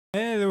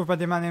Hello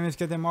everybody, my name is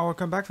Kadem.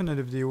 Welcome back to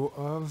another video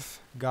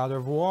of God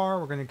of War.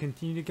 We're gonna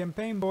continue the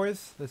campaign,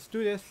 boys. Let's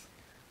do this.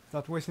 Let's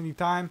not waste any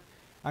time.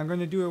 I'm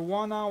gonna do a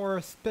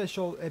 1-hour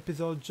special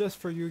episode just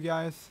for you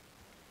guys.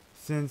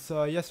 Since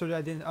yesterday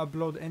I didn't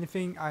upload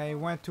anything, I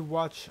went to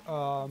watch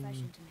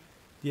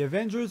the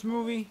Avengers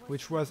movie,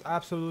 which was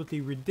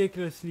absolutely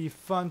ridiculously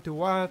fun to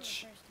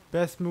watch.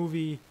 Best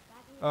movie,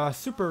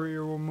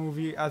 superhero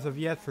movie as of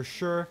yet for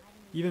sure.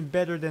 Even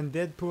better than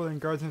Deadpool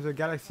and Guardians of the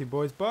Galaxy,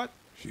 boys. But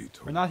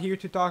we're not here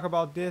to talk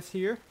about this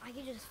here.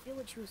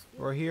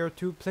 We're here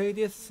to play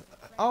this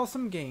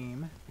awesome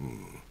game.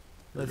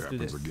 Let's do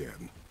this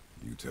again.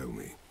 You tell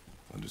me.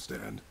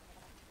 Understand?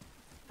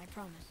 I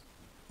promise.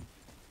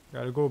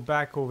 Gotta go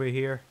back over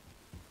here.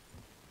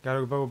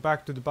 Gotta go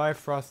back to the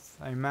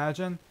Bifrost, I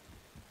imagine.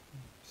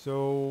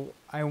 So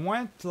I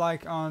went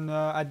like on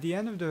at the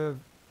end of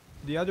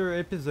the other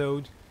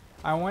episode,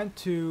 I went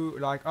to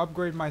like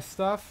upgrade my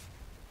stuff,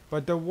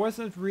 but there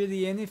wasn't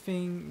really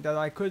anything that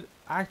I could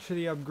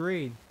actually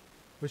upgrade,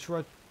 which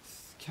was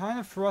kind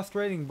of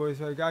frustrating,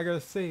 boys. I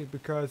gotta say,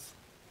 because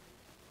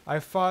I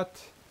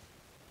thought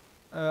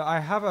I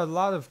have a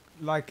lot of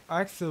like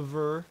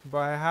Silver, but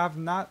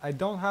I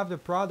don't have the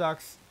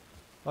products,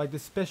 like the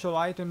special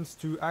items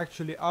to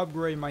actually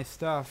upgrade my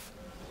stuff.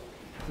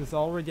 Because I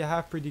already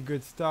have pretty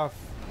good stuff,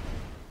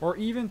 or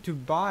even to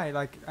buy.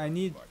 Like I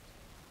need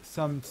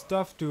some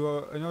stuff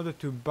to in order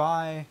to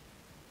buy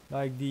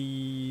like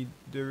the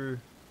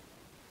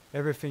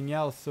everything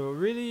else. So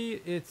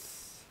really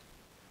it's,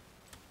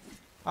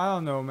 I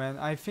don't know, man.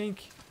 I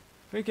think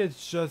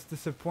it's just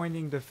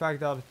disappointing the fact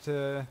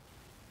that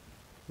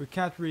we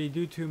can't really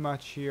do too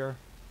much here.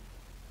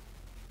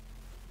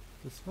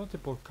 There's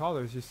multiple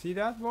colors. You see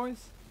that,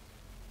 boys?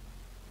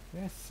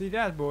 Yes, see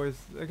that, boys.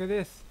 Look at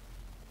this.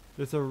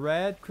 There's a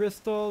red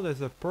crystal,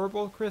 there's a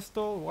purple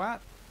crystal. What?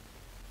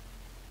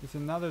 There's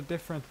another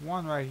different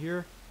one right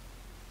here.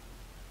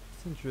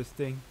 It's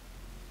interesting.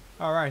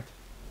 Alright.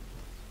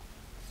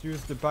 Let's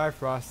use the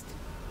Bifrost.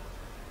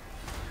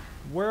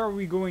 Where are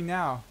we going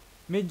now?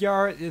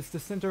 Midgard is the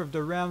center of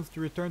the realms.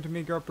 To return to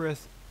Midgard,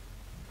 press...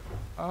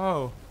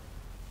 Oh.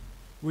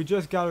 We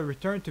just gotta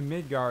return to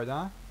Midgard,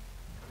 huh?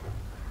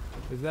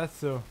 Is that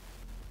so?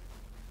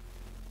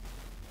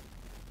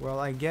 Well,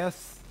 I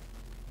guess...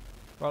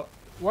 Well,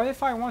 what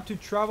if I want to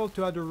travel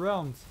to other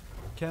realms?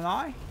 Can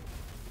I?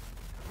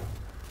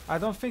 I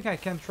don't think I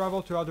can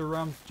travel to other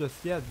realms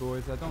just yet,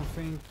 boys. I don't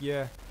think,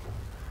 yeah.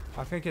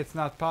 I think it's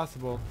not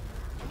possible.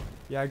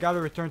 Yeah, I gotta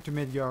return to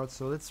Midgard,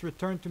 so let's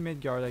return to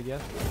Midgard, I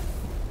guess.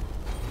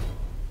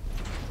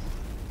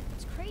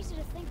 It's crazy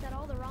to think that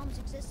all the realms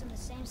exist in the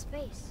same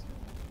space,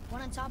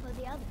 one on top of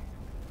the other.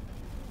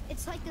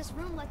 It's like this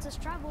room lets us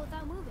travel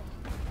without moving.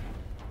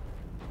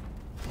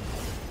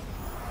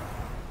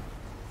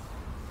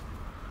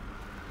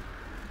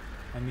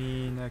 I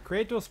mean,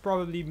 Kratos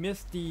probably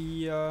missed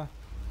the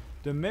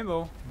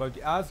memo, but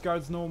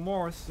Asgard's no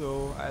more,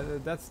 so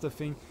that's the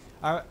thing.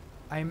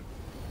 I'm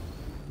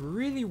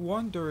really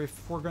wonder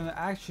if we're gonna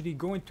actually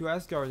go into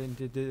Asgard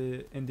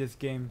in this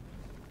game.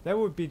 That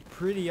would be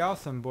pretty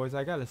awesome, boys.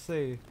 I gotta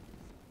say,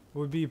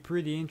 would be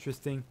pretty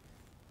interesting.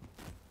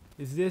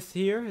 Is this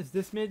here? Is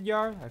this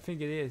Midgard? I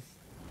think it is.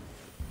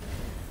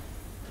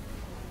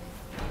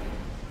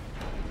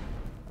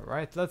 All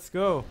right, let's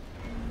go.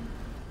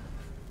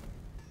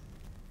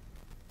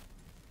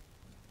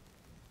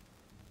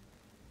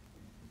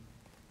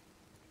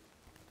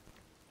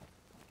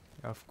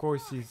 Of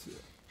course, he's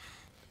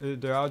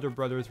the other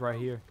brother is right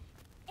here.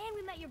 And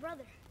we met your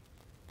brother.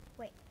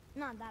 Wait,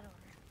 not in that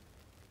order.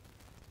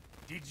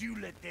 Did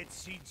you let that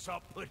seed saw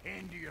put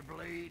hand to your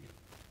blade?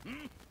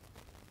 Hmm?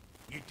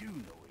 You do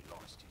know he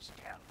lost his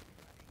talent,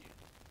 right?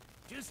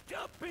 Just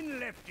up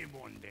and left him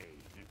one day.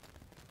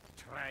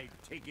 Tried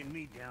taking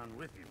me down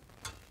with him.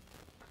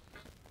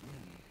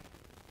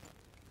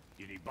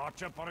 Did he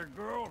botch up on a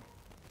girl?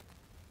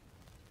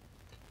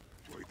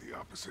 Quite the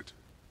opposite.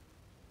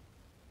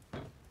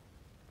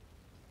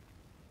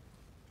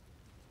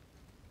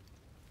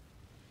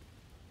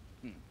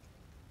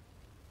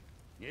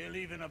 Yeah,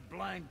 even a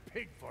blind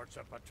pig farts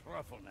up a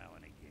truffle now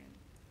and again.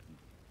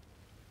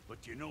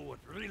 But you know what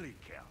really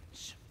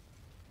counts?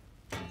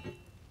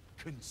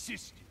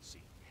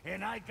 Consistency.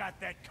 And I got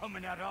that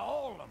coming out of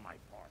all of my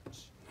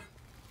parts.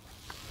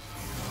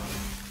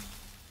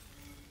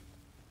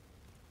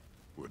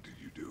 What did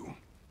you do?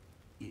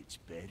 It's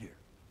better.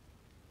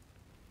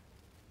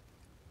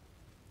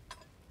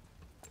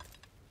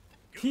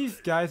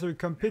 These guys are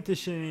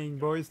competitioning,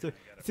 boys.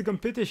 It's a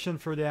competition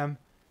for them,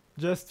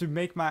 just to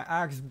make my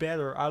axe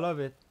better. I love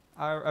it.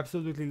 I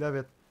absolutely love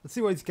it. Let's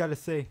see what he's got to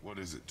say. What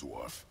is it,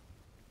 dwarf?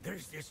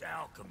 There's this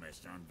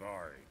alchemist on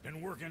Vari.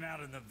 Been working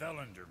out in the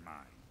Velander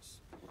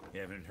mines.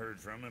 Haven't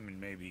heard from him in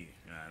maybe,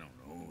 I don't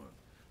know,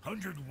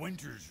 100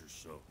 winters or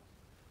so.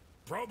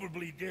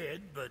 Probably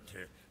dead, but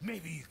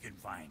maybe you can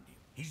find him.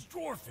 He's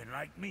dwarfing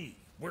like me.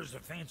 Wears a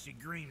fancy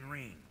green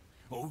ring.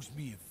 Owes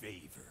me a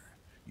favor.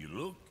 You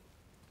look?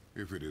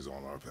 If it is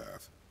on our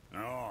path. Oh,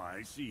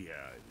 I see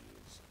how it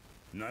is.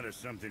 Not a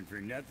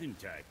something-for-nothing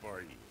type,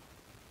 are you?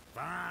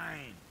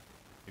 Fine.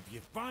 If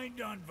you find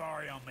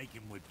Andvari, I'll make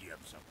him whip you up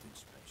something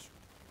special.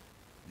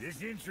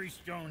 This entry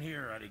stone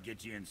here ought to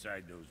get you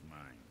inside those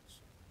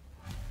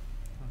mines.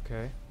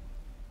 Okay.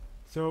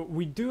 So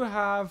we do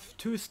have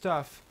two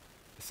stuff.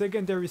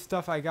 Secondary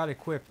stuff I got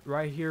equipped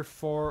right here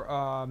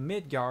for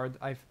Midgard.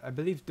 I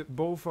believe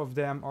both of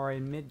them are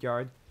in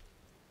Midgard.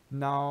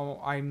 Now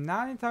I'm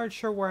not entirely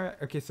sure where.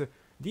 Okay, so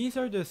these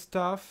are the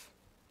stuff.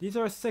 These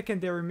are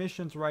secondary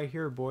missions right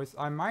here, boys.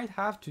 I might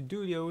have to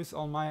do those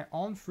on my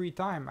own free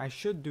time. I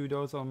should do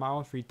those on my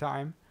own free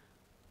time.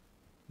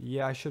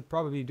 Yeah, I should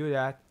probably do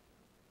that.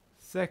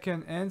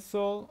 Second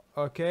insole,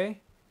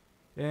 okay.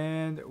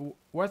 And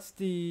what's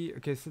the...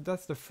 Okay, so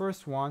that's the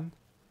first one.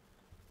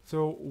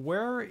 So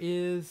where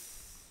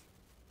is...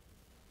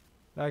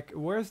 Like,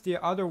 where's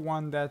the other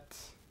one that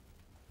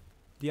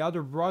the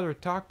other brother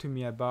talked to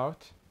me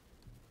about?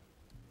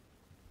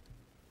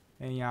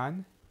 Hang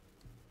on.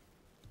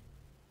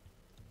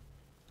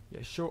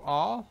 Yeah, show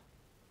all?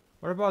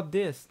 What about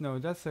this? No,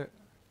 that's a...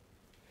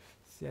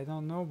 See, I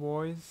don't know,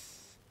 boys.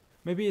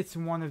 Maybe it's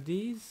one of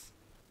these?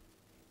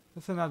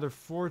 That's another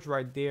forge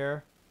right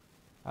there.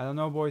 I don't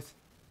know, boys.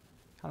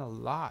 Kinda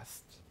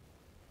lost.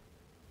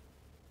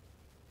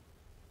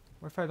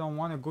 What if I don't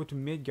want to go to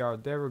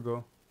Midgard? There we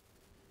go.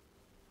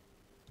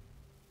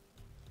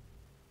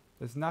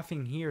 There's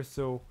nothing here,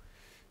 so...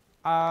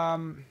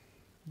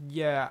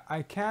 Yeah,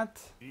 I can't...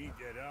 Need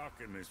that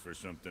alchemist for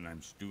something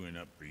I'm stewing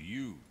up for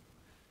you.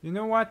 You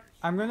know what?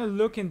 I'm gonna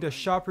look in the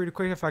shop really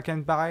quick if I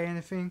can buy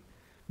anything.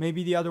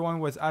 Maybe the other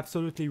one was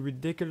absolutely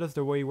ridiculous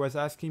the way he was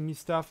asking me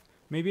stuff.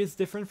 Maybe it's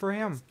different for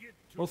him.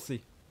 We'll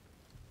see.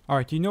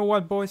 Alright, you know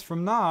what, boys?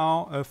 From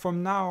now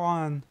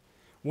on,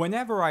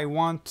 whenever I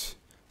want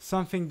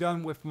something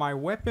done with my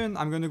weapon,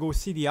 I'm gonna go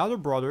see the other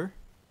brother.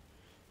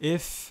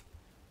 If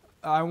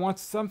I want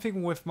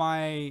something with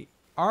my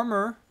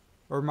armor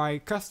or my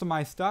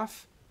customized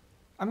stuff,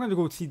 I'm gonna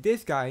go see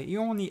this guy. He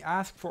only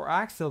asked for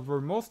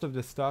Axilver. Most of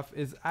the stuff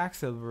is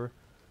Axilver,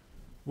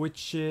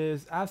 which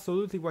is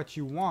absolutely what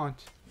you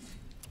want.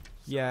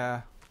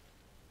 Yeah.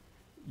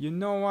 You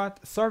know what?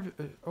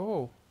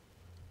 Oh,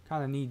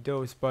 kind of need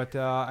those, but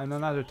and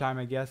another time,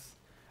 I guess.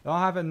 I don't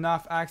have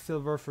enough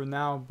Axilver for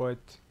now,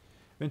 but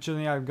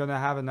eventually I'm gonna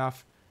have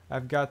enough.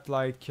 I've got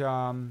like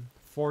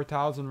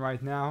 4,000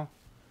 right now.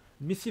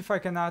 Let me see if I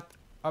cannot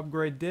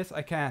upgrade this.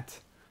 I can't.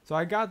 So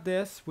I got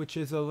this, which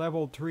is a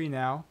level 3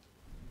 now.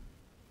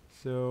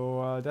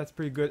 So that's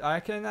pretty good.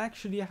 I can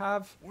actually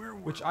have,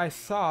 which I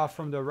saw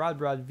from the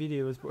Radbrad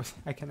videos, but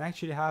I can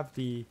actually have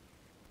the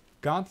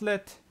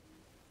gauntlet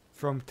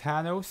from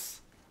Thanos.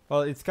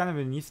 Well, it's kind of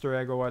an Easter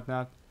egg or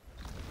whatnot.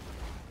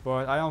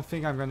 But I don't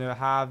think I'm gonna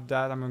have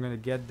that. I'm gonna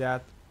get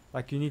that.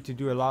 Like, you need to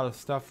do a lot of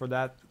stuff for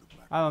that.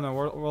 I don't know.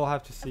 We'll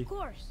have to see. Of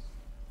course.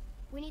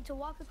 We need to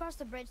walk across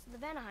the bridge to the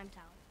Vanaheim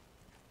Tower.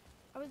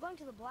 Are we going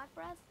to the Black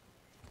Breath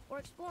or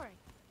exploring?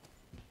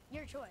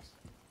 Your choice.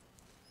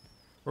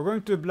 We're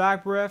going to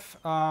Black Breath.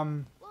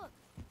 Look,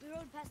 we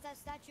rode past that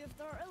statue of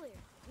Thor earlier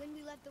when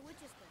we left the Witch's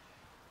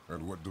Cave.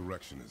 And what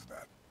direction is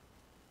that?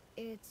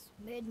 It's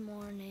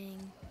mid-morning.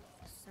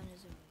 The sun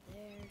is over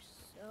there,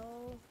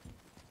 so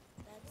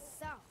that's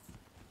south.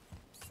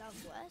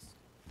 Southwest?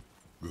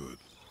 Good.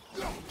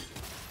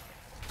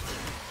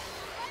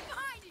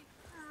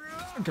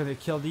 I'm gonna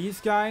kill these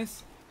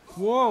guys.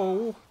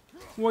 Whoa!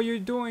 What are you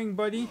doing,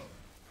 buddy?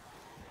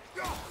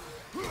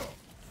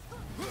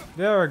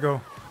 There we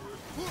go.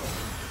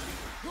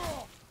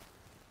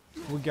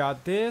 We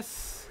got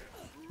this.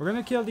 We're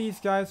gonna kill these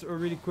guys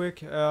really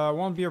quick.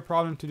 Won't be a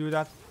problem to do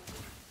that.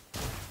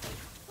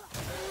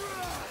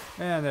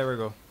 And there we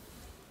go.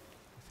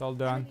 It's all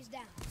done.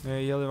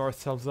 Heal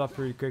ourselves up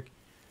pretty quick.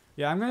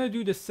 Yeah, I'm gonna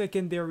do the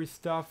secondary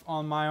stuff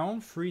on my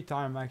own free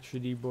time,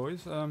 actually,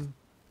 boys.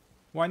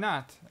 Why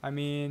not? I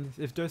mean,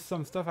 if there's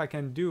some stuff I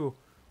can do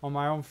on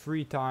my own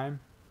free time,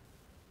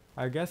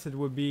 I guess it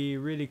would be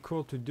really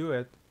cool to do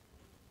it.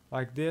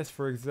 Like this,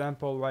 for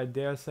example, right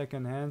there,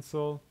 second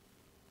handsaw.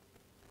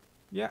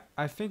 Yeah,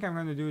 I think I'm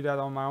gonna do that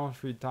on my own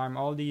free time.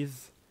 All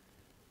these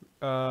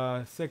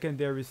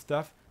secondary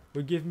stuff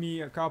will give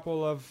me a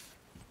couple of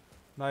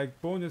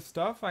like bonus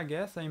stuff, I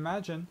guess, I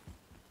imagine.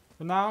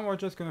 For now, we're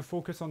just gonna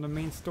focus on the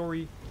main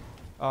story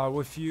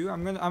with you.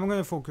 I'm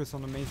gonna focus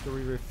on the main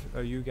story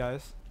with you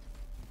guys.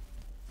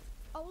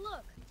 Oh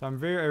look! So I'm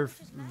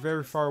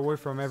very far away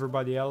from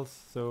everybody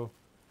else, so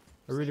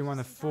I really want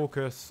to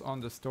focus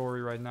on the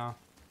story right now.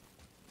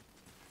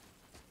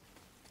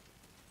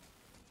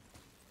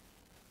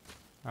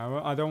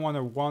 I don't want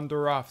to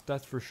wander off,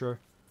 that's for sure.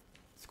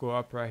 Let's go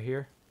up right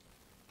here.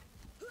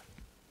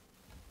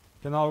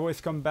 Can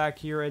always come back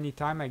here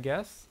anytime, I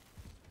guess.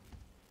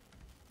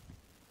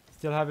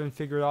 Still haven't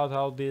figured out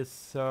how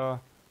this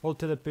whole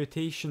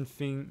teleportation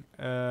thing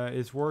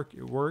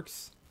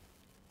works.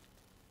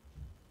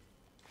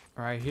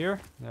 Right here,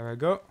 there we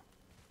go.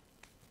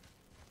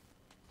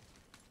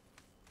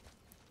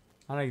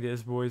 I like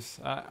this, boys.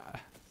 I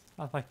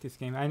like this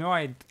game. I know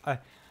I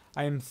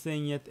am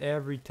saying it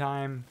every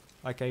time,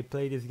 like I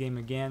play this game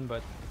again,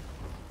 but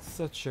it's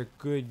such a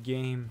good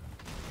game.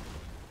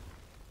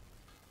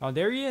 Oh,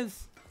 there he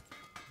is.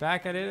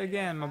 Back at it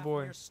again, my Half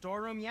boy. Your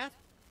storeroom yet?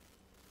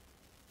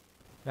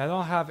 I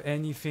don't have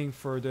anything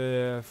for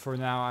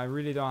now. I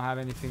really don't have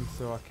anything,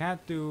 so I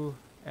can't do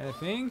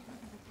anything.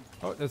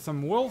 Oh, there's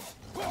some wolf.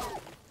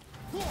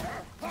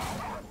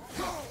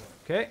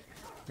 Okay,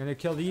 gonna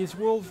kill these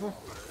wolves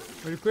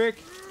really quick.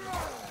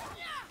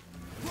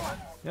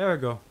 There we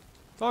go.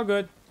 It's all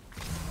good.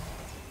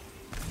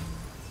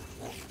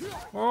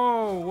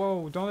 Whoa,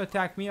 whoa! Don't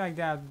attack me like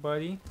that,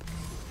 buddy.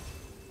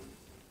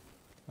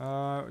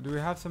 Do we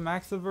have some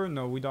axe silver?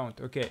 No, we don't.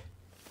 Okay.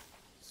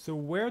 So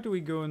where do we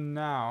go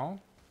now?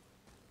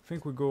 I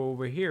think we go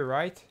over here,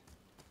 right?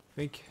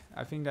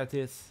 I think that's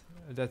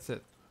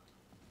it.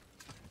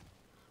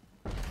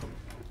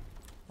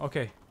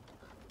 Okay.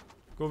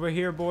 Go over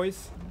here,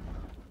 boys.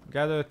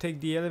 Gotta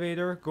take the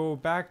elevator, go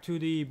back to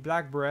the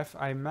Black Breath.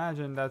 I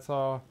imagine that's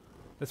what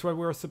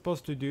we're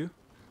supposed to do.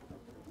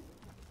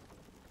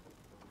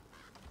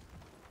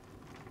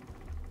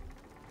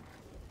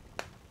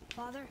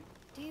 Father,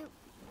 do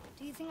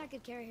you think I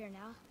could carry her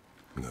now?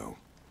 No.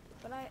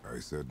 But I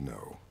said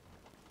no.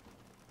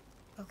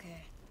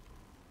 Okay.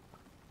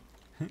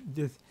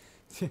 Just,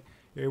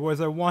 it was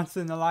a once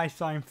in a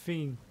lifetime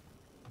thing,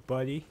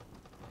 buddy.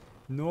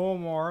 No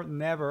more,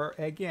 never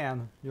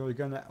again. You're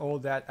gonna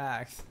hold that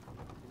axe.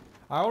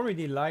 I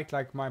already like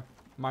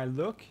my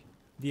look,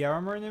 the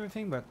armor and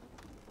everything, but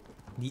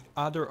the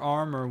other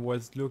armor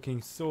was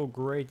looking so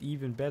great,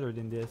 even better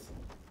than this.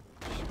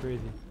 It's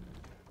crazy.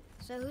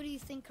 So who do you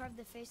think carved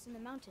the face in the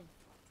mountain?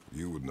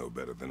 You would know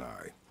better than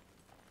I.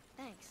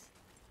 Thanks.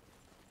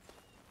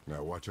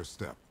 Now watch your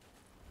step.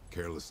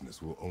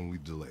 Carelessness will only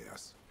delay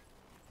us.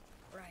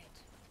 Right.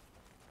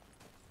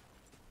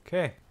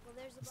 Okay, Well,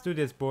 there's let's do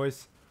this,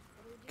 boys.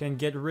 Can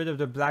get rid of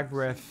the Black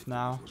Breath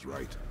now. Was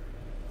right.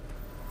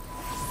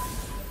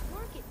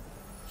 Working.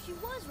 She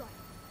was right.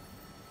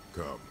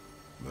 Come,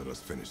 let us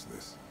finish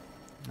this.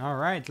 All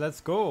right,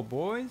 let's go,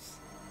 boys.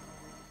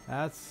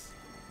 That's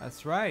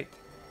right.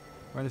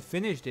 We're gonna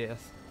finish this.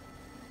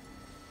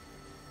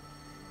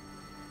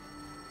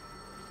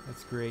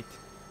 That's great.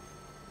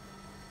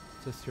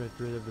 Just get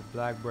rid of the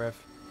Black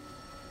Breath.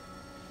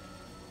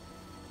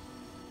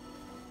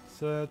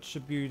 Such a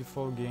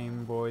beautiful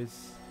game,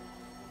 boys.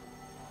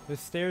 The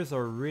stairs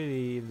are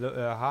really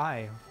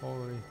high.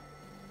 Holy,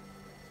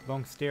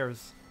 long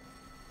stairs.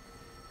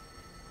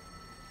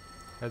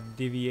 Had to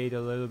deviate a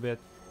little bit.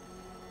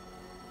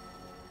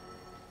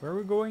 Where are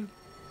we going?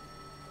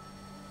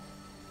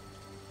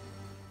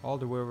 All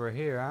the way over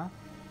here, huh?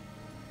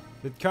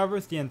 It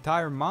covers the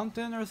entire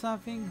mountain or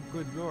something?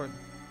 Good lord.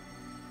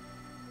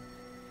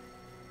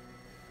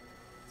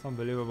 It's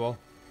unbelievable.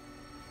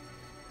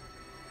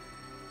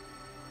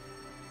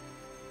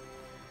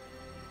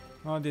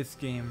 Oh, this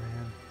game,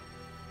 man.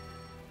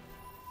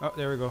 Oh,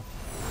 there we go.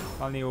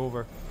 Finally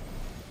over.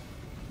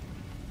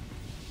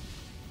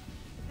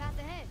 The path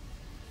ahead.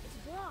 It's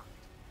blocked.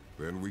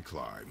 Then we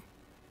climb.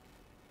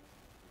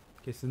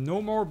 Okay, so no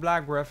more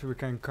Black Breath. We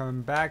can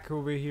come back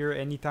over here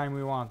anytime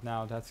we want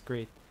now. That's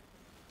great.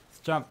 Let's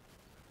jump.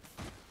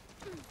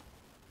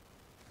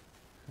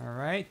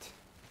 Alright.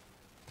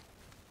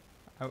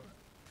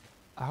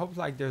 I hope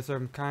like there's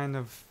some kind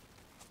of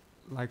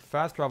like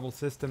fast travel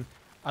system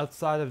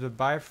outside of the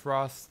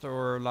Bifrost,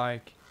 or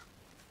like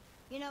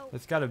You know,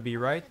 it's gotta be,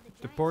 right?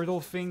 The portal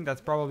thing,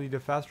 that's probably the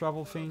fast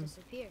travel thing.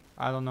 disappeared.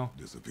 I don't know.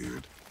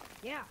 Disappeared.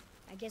 Yeah,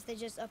 I guess they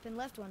just up and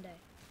left one day.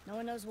 No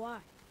one knows why.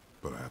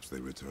 Perhaps they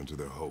returned to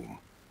their home.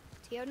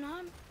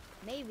 Jotunheim?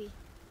 Maybe.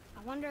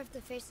 I wonder if the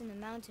face in the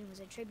mountain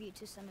was a tribute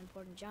to some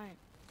important giant.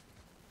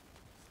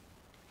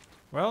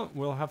 Well,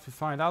 we'll have to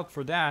find out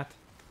for that.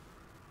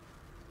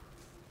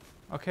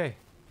 Okay.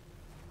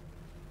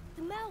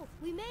 The mouth!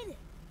 We made it!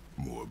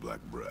 More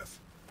Black Breath.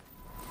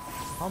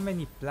 How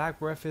many Black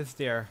Breath is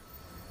there?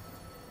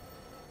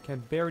 Can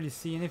barely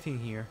see anything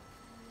here.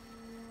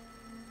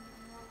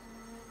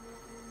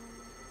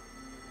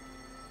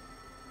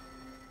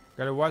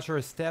 Gotta watch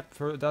our step,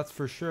 that's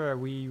for sure.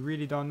 We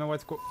really don't know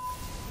what's going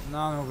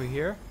on over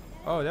here.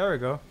 Oh, there we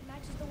go.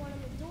 Matches the one on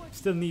the door.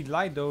 Still need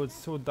light though, it's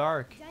so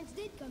dark. Giants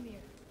did come here.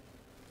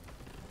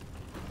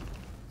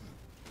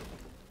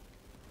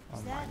 Oh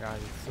Is my that god,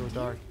 it's so a deer?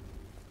 dark.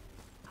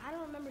 I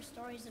don't remember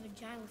stories of a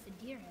giant with a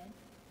deer head.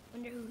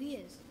 Wonder who he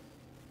is.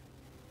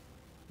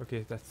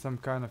 Okay, that's some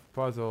kind of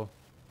puzzle.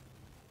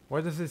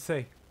 What does it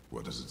say?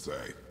 What does it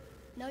say?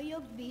 No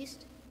yoked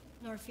beast,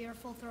 nor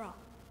fearful thrall,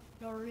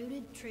 nor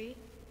rooted tree,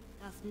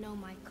 doth know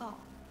my call.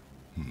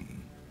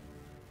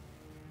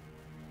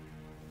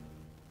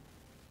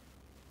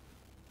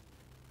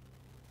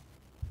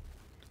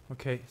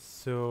 Okay,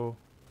 so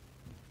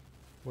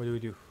what do we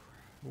do?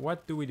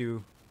 What do we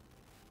do?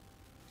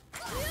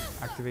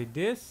 Activate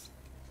this.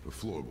 The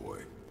floor boy.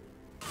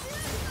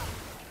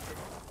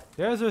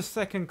 There's our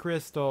second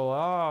crystal.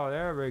 Oh,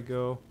 there we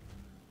go.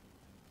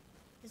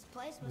 This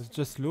place I was must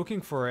just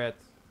looking for it.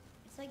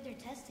 It's like they're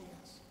testing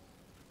us.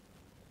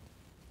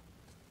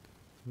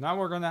 Now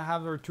we're gonna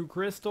have our two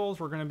crystals.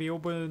 We're gonna be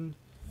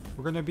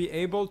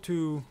able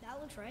to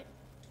That looks right.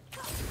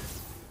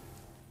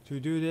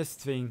 do this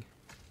thing.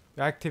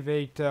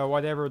 Activate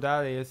whatever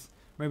that is.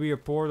 Maybe a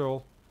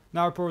portal.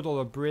 Not a portal,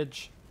 a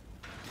bridge.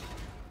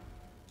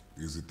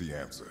 Is it the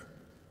answer?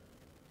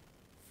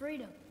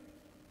 Freedom.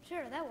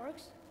 Sure, that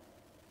works.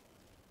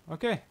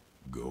 Okay.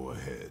 Go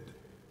ahead.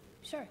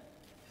 Sure.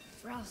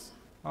 Rouse.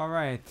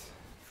 Alright.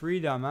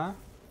 Freedom, huh?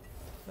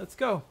 Let's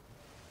go.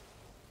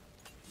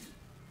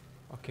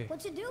 Okay.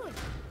 What you doing?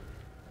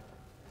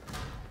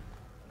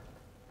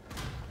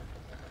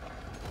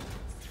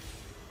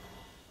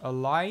 A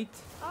light?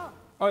 Oh.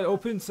 Oh, it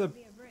opens Be a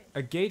bridge.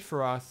 a gate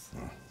for us.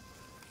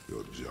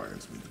 Your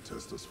giants mean to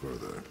test us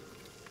further.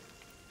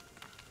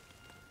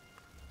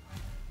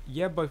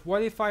 Yeah, but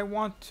what if I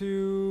want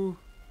to...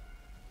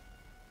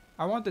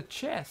 I want the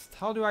chest.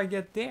 How do I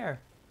get there?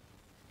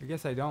 I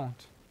guess I don't.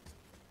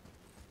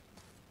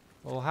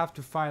 We'll have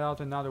to find out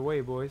another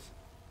way, boys.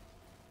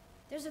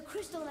 There's a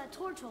crystal in that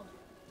torch holder.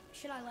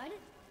 Should I light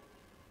it?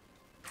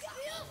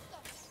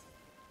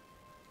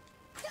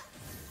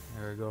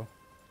 There we go.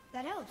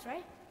 That helps,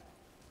 right?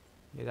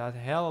 Yeah, that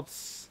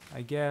helps,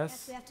 I Guess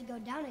guess. we have to go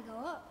down and go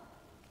up.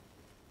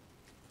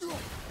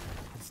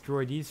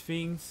 Destroy these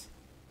things.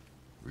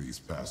 These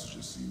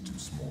passages seem too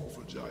small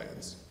for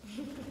giants.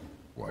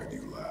 Why do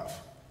you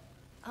laugh?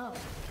 Oh,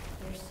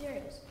 you're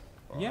serious.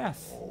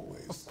 Yes.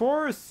 Always. Of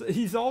course,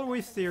 he's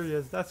always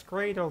serious. That's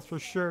Kratos for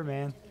sure,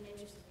 man.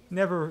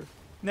 Never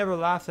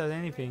laughs at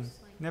anything.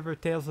 Never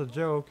tells a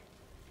joke.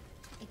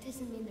 It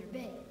doesn't mean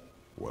they're big.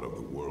 What of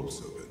the world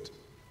serpent?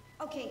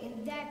 Okay,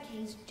 in that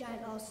case,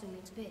 giant also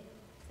means big.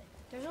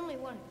 There's only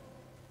one.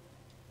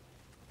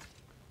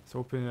 Let's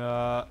open,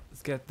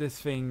 let's get this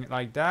thing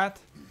like that.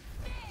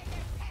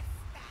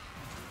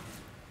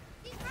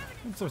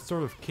 It's a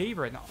sort of cave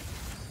right now.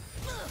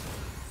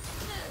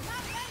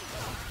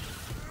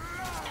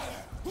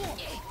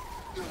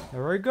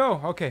 There we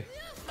go, okay.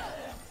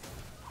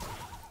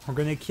 We're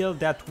gonna kill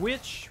that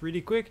witch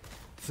really quick.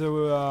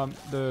 So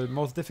the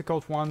most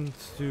difficult one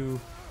to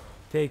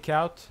take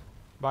out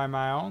by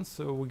my own,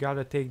 so we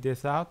gotta take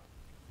this out.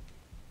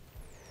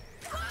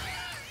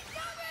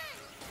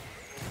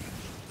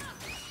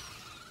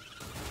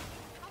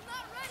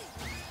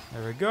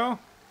 There we go.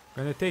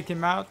 Gonna take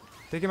him out.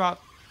 Take him out.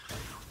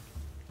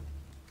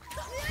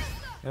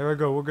 There we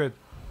go, we're good.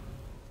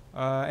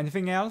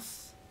 Anything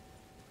else?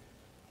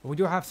 We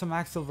do have some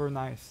Axelver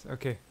knives.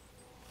 Okay.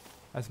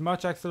 As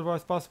much Axelver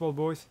as possible,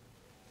 boys.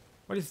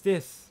 What is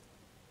this?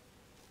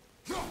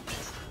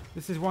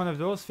 This is one of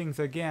those things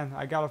again.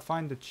 I gotta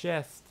find the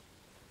chest.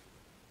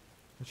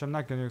 Which I'm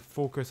not gonna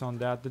focus on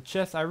that. The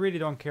chest, I really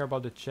don't care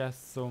about the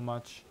chest so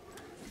much.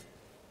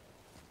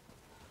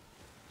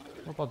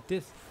 What about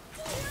this?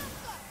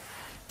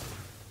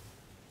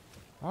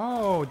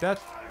 Oh,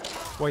 that...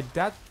 Wait,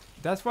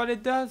 that's what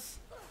it does?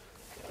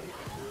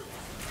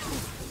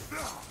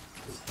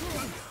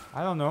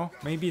 I don't know.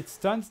 Maybe it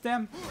stuns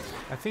them?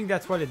 I think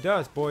that's what it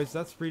does, boys.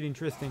 That's really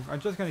interesting. I'm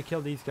just gonna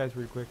kill these guys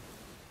real quick.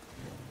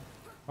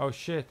 Oh,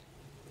 shit.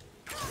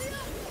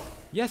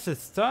 Yes, it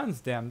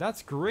stuns them.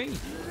 That's great.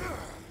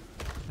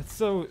 That's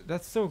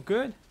so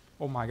good.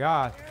 Oh my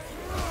god.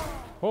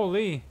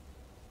 Holy.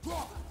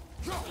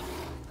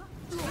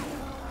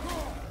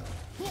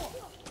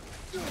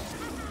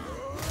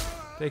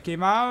 Take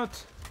him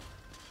out.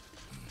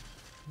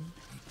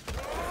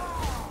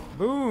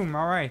 Boom.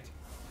 All right.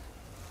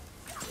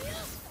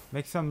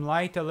 Make some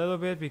light a little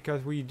bit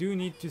because we do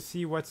need to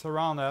see what's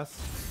around us.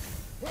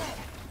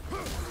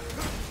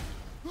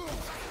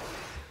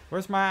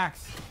 Where's my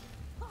axe?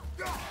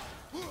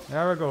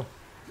 There we go.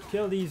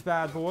 Kill these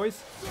bad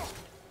boys.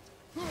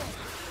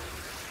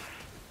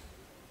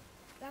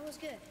 That was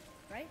good,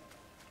 right?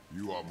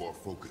 You are more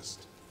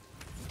focused.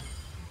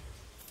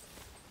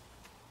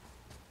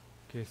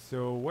 Okay,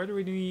 so what do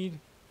we need?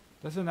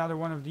 That's another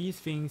one of these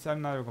things.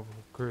 I'm not gonna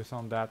focus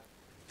on that.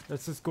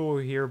 Let's just go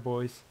here,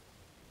 boys.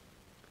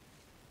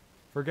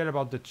 Forget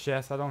about the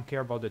chest. I don't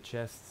care about the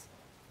chests.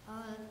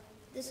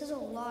 This is a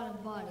lot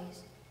of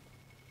bodies.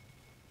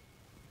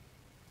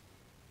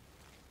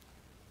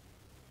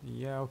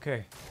 Yeah,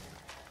 okay.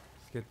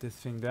 Let's get this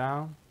thing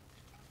down.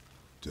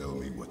 Tell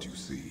me what you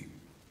see.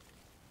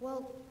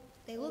 Well,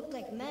 they look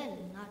like men,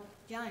 not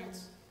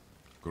giants.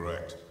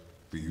 Correct.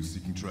 Are you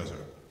seeking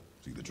treasure?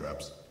 See the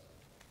traps?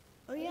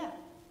 Oh yeah.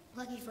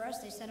 Lucky for us,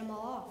 they set them all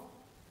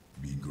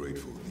off. Be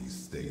grateful these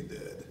stay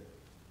dead.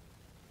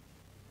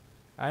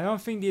 I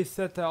don't think they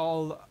set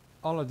all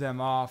of them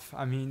off.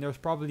 I mean, there's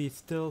probably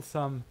still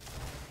some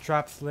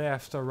traps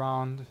left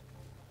around.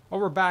 Oh,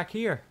 we're back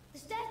here. The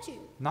statue!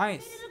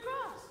 Nice. Made it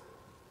across!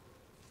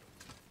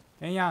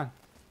 Hang on.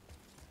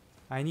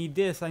 I need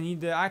this. I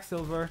need the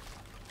Axelver.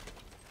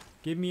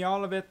 Give me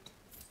all of it.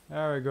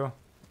 There we go.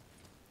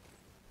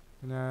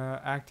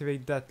 Gonna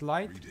activate that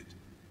light. Read it.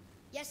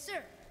 Yes,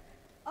 sir.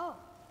 Oh,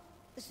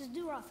 this is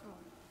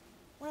Durothron,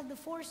 one of the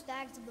 4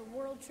 stags of the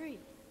World Tree.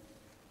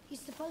 He's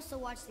supposed to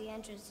watch the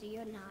entrance to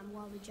Jotunheim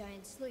while the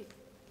giants sleep.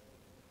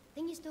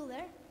 Think he's still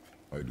there?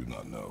 I do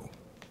not know.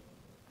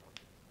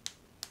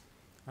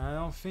 I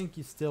don't think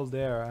he's still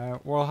there.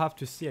 We'll have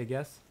to see, I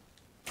guess.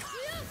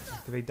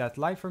 Activate that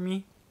light for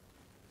me.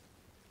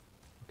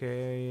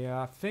 Okay,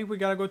 I think we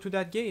gotta go to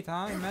that gate,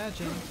 huh?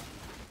 Imagine.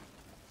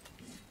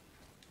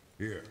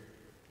 Here.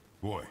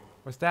 Boy.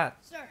 What's that?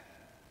 Sir.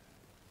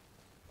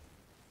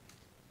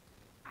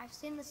 I've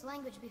seen this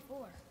language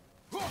before.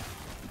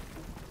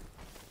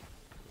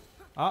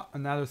 Oh,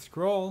 another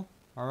scroll.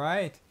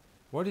 Alright.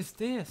 What is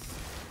this?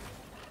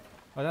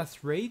 Oh,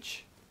 that's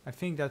rage? I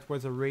think that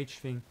was a rage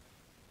thing.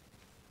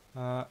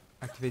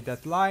 Activate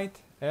that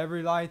light.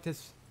 Every light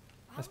is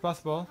as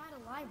possible.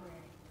 Not a library.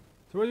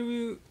 So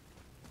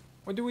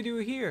what do we do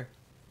here?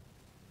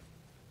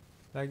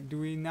 Like, do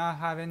we not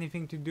have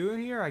anything to do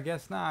here? I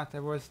guess not.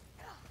 That was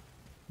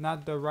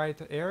not the right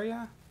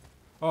area.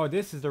 Oh,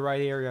 this is the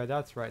right area.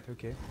 That's right.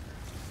 Okay.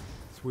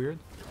 It's weird.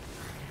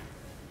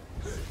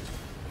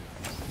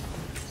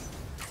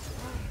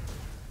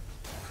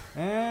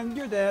 And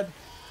you're dead.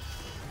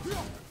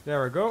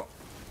 There we go.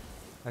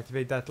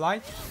 Activate that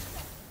light.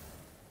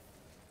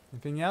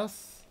 Anything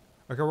else?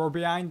 Okay, we're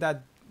behind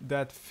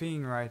that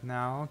thing right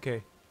now.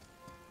 Okay.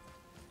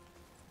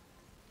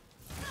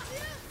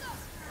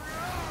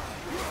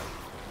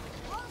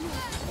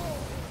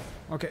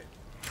 Okay.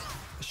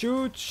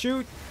 Shoot,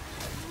 shoot.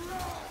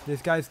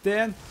 This guy's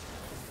dead.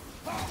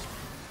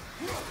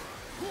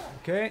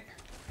 Okay.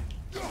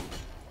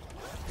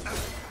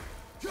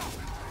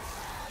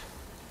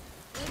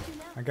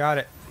 I got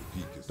it. The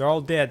peak is They're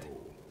all dead.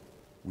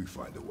 We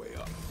find a way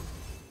up.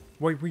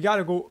 Wait, we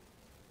gotta go.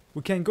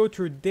 We can go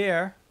through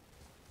there.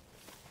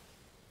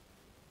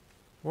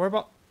 What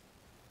about?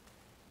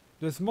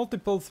 There's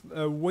multiple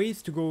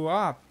ways to go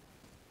up.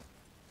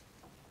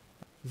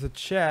 There's a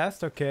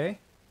chest, okay.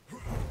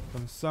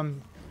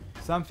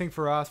 Something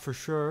for us for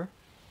sure.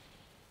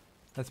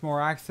 That's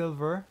more axe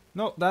silver.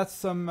 No, that's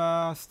some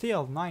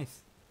steel. Nice.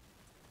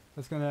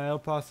 That's gonna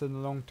help us in the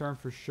long term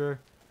for sure.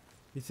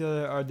 These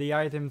are the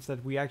items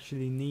that we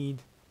actually need.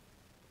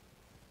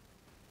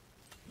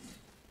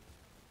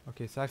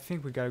 Okay, so I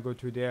think we gotta go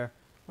through there.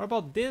 What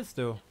about this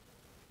though?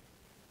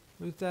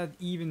 What does that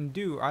even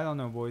do? I don't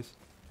know, boys.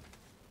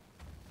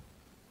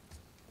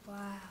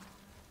 Wow.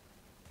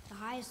 The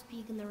highest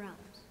peak in the realms.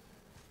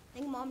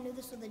 Think Mom knew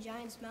this was the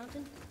Giant's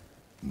Mountain?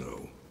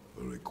 No,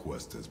 the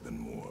request has been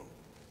more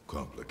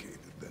complicated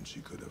than she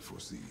could have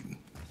foreseen.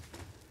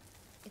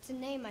 It's a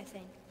name, I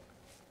think.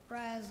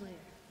 Braslier.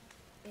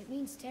 It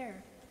means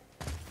terror.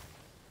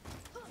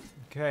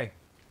 Okay.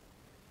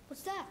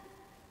 What's that?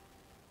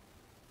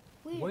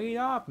 Weird. Wait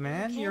up, There's a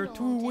man. You're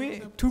candle all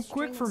tangled up too with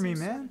quick string for and me,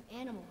 some sort man. of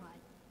animal hide.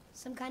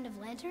 Some kind of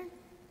lantern?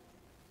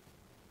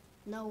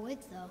 No wick,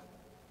 though.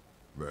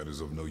 That is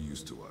of no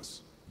use to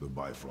us. The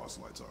Bifrost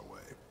lights our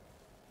way.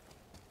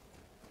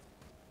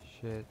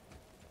 Shit.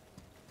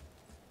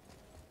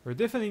 We're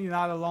definitely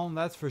not alone,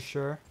 that's for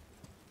sure.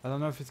 I don't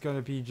know if it's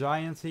gonna be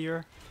giants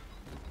here.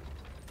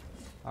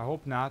 I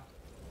hope not.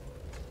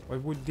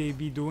 What would they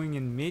be doing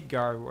in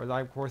Midgard?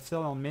 Like, we're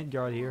still on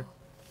Midgard here.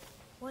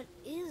 What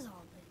is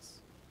all this?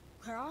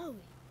 Where are we?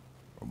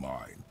 A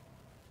mine.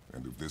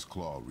 And if this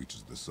claw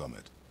reaches the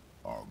summit,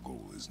 our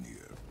goal is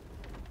near.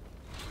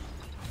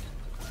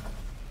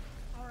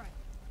 Alright.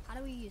 How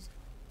do we use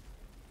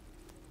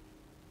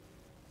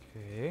it?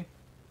 Okay.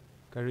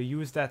 Gotta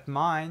use that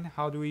mine.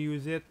 How do we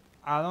use it?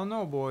 I don't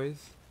know,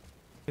 boys.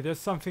 Okay, there's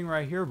something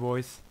right here,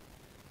 boys.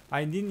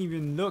 I didn't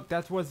even look.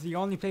 That was the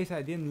only place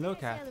I didn't look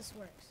Here's at. how this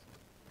works.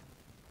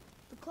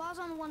 The claw's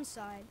on one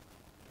side.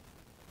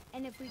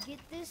 And if we get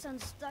this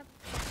unstuck...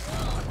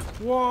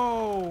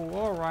 Whoa!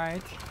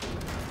 Alright.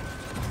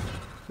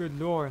 Good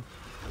lord.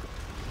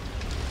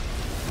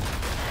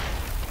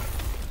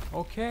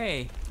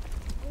 Okay.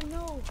 Oh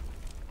no!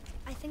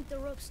 I think the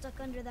rope's stuck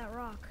under that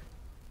rock.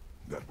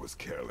 That was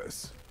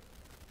careless.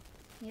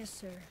 Yes,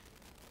 sir.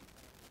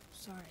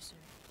 Sorry, sir.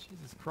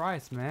 Jesus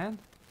Christ, man.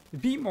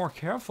 Be more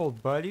careful,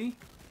 buddy.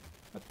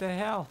 What the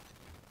hell?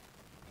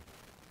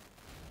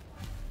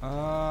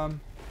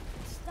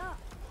 It's stuck.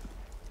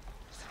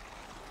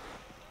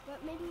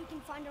 But maybe we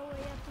can find our way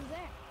up through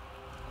there.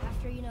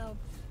 After, you know,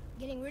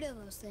 getting rid of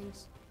those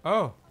things.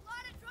 Oh.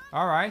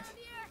 Alright.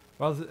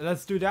 Well,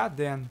 let's do that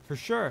then, for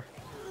sure.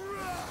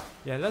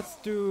 Yeah, let's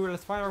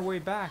find our way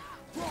back.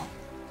 Oh,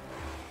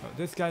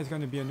 this guy's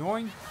gonna be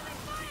annoying.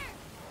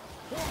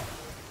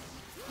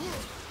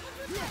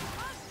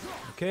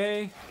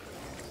 Okay.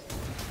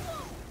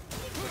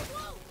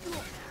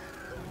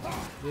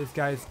 This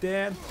guy's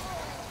dead.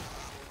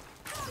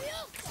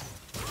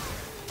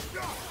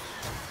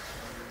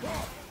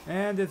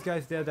 And this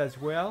guy's dead as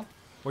well.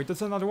 Wait,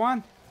 there's another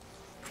one?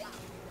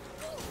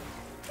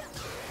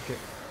 Okay.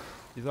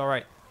 He's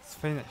alright. Let's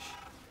finish.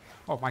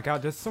 Oh my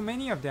god, there's so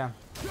many of them.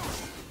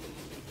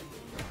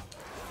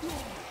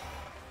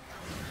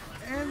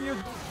 And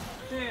you're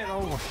dead.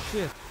 Oh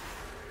shit.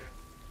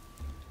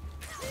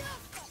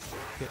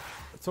 Okay,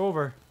 it's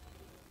over.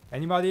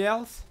 Anybody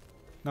else?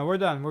 No, we're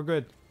done. We're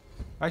good.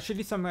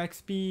 Actually, some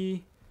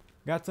XP.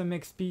 Got some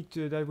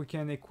XP that we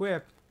can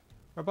equip.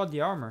 What about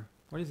the armor?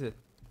 What is it?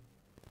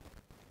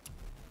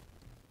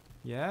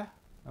 Yeah?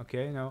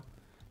 Okay, no.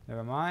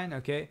 Never mind.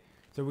 Okay.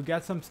 So we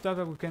got some stuff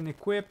that we can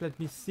equip. Let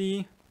me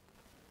see.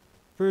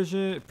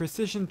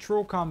 Precision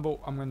throw combo.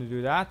 I'm gonna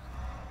do that.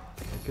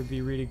 That could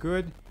be really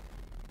good.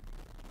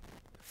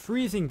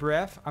 Freezing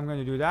breath. I'm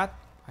gonna do that.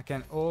 I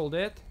can hold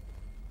it.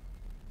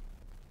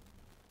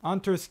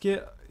 Hunter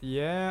skill.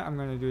 Yeah, I'm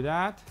gonna do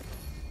that.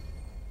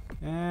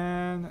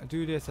 And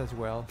do this as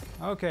well.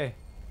 Okay.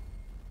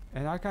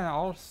 And I can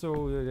also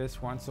do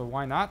this one, so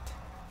why not?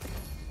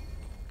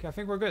 Okay, I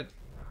think we're good.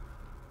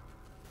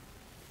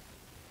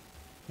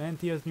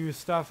 Plenty of new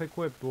stuff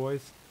equipped,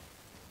 boys.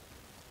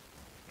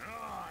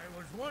 I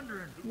was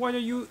wondering who What are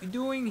you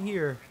doing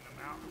here? in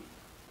the mountain.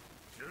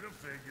 Should have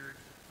figured.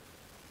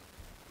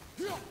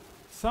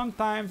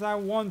 Sometimes I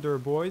wonder,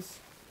 boys.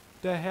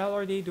 The hell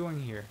are they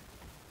doing here?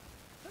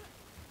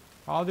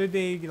 How did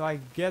they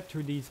like get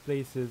to these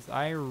places?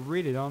 I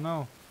really don't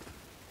know.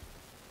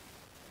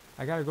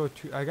 I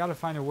gotta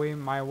find a way,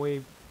 my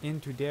way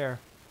into there.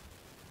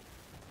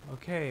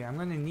 Okay, I'm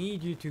gonna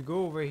need you to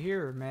go over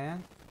here,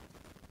 man.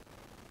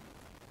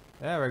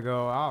 There we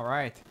go. All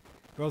right,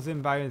 goes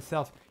in by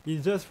himself. He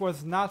just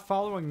was not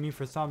following me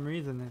for some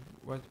reason,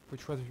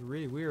 which was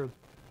really weird.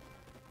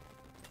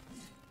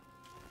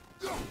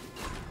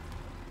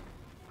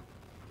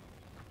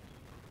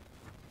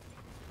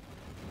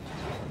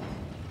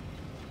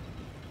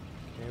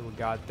 Okay, we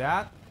got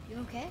that. You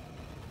okay?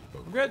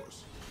 Of Good.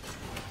 course.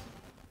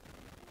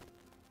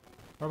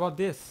 What about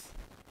this?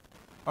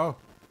 Oh,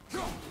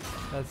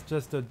 that's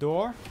just a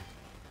door.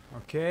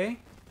 Okay.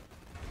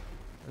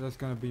 There's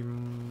gonna be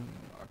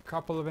a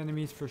couple of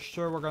enemies for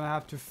sure we're gonna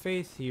have to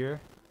face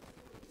here.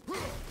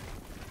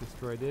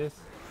 Destroy this.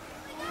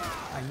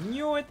 I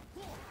knew it!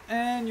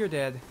 And you're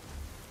dead.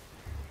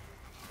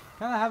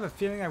 Kinda have a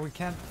feeling that we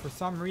can't, for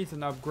some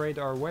reason, upgrade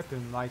our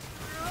weapon. Like,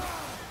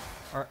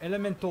 our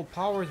elemental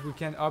powers, we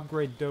can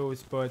upgrade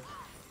those, but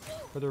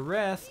for the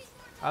rest,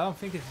 I don't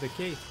think it's the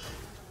case.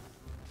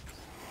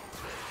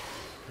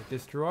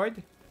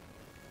 Destroyed.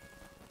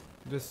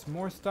 There's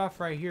more stuff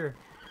right here.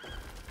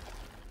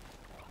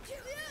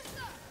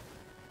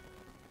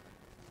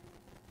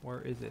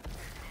 Where is it?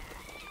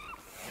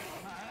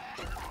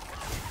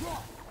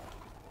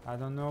 I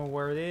don't know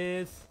where it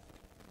is.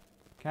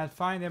 Can't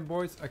find them,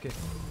 boys. Okay.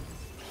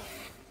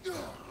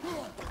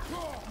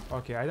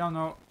 Okay, I don't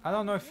know. I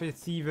don't know if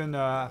it's even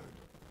a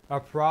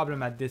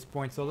problem at this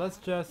point. So let's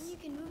just You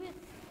can move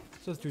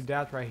it. do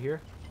that right here.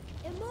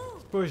 It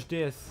moved. Push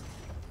this.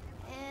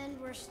 And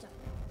we're stuck.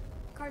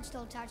 Card's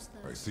still attached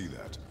to I the... see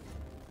that.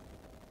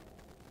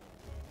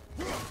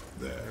 There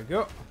There. we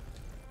go.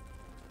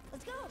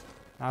 Let's go.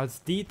 Now it's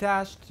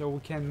detached, so we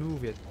can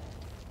move it.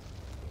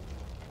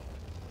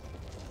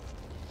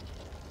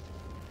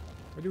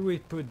 Where do we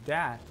put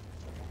that?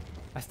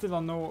 I still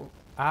don't know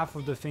half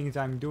of the things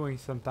I'm doing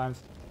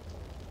sometimes.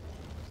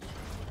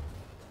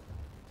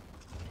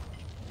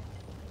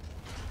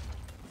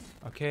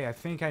 Okay, I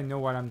think I know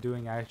what I'm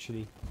doing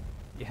actually.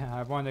 Yeah,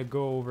 I want to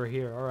go over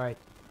here. Alright.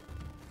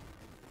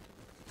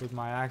 Put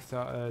my axe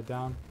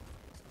down.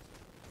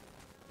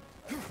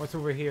 What's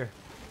over here?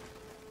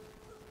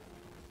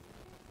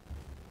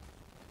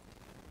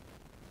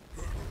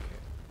 Okay,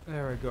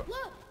 there we go.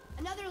 Look!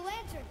 Another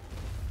lantern.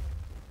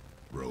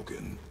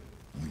 Broken.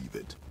 Leave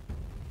it.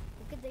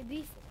 What could they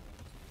be for?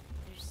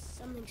 There's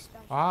something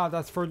special. Ah,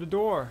 that's for the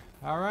door.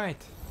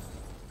 Alright.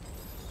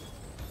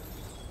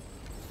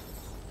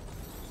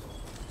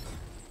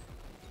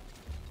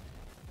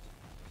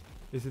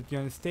 Is it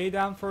gonna stay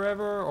down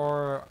forever,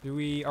 or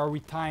are we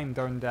timed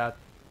on that?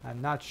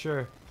 I'm not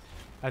sure.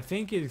 I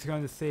think it's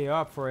gonna stay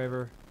up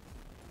forever.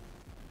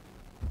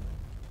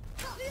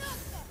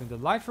 Is the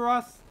light for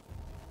us?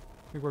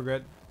 I think we're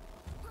good.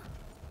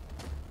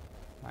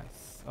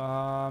 Nice.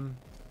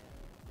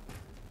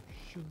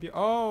 Should be.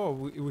 Oh,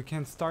 we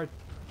can start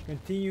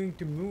continuing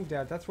to move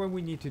that. That's what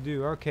we need to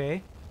do.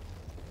 Okay.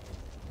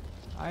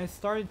 I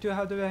started to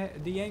have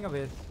the hang of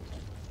it.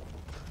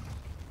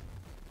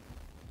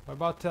 What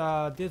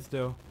about this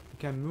though? We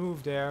can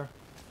move there.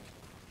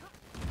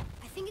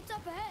 I think it's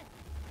up ahead.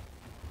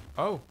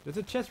 Oh, there's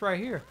a chest right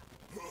here.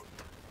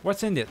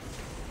 What's in it?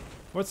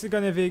 What's it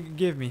gonna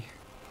give me?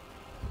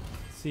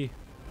 Let's see.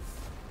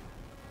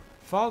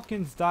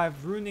 Falcon's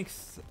Dive Runic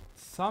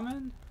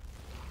Summon?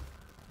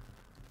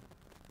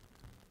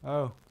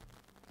 Oh.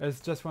 It's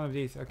just one of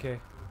these. Okay.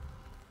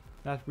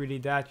 Not really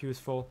that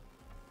useful.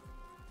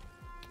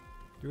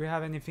 Do we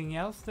have anything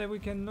else that we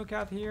can look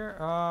at here?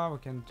 We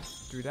can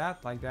just do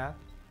that like that.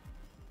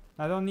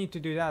 I don't need to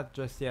do that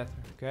just yet.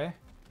 Okay.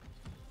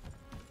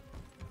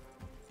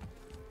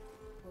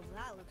 Well,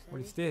 that looks What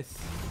heavy. is this?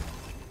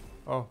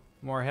 Oh,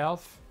 more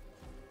health.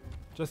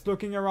 Just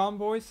looking around,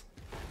 boys.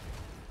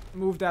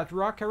 Move that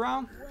rock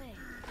around. Way.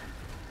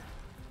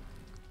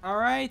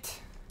 Alright.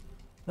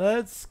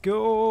 Let's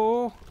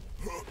go.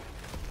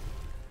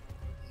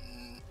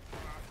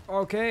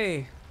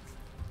 Okay.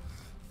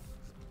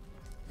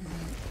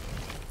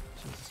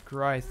 Jesus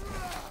Christ.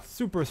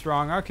 Super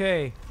strong.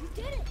 Okay. You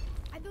did it.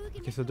 I bet we can. Okay,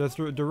 make so the that's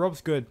rope. the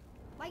rope's good.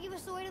 Why give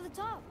us the way to the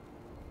top?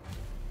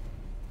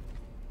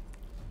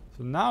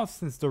 So now,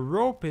 since the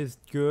rope is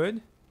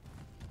good,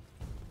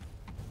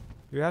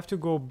 you have to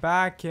go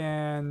back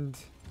and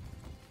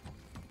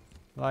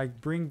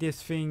like bring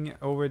this thing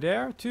over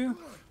there too?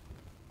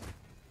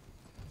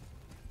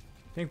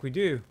 I think we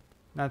do.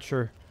 Not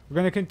sure. We're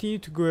gonna continue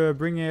to go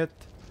bring it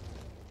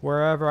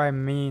wherever, I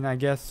mean, I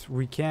guess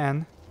we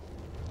can.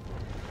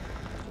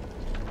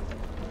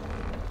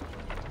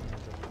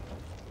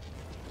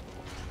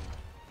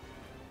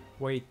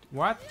 Wait,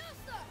 what?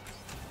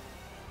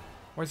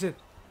 What is it?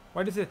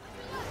 What is it?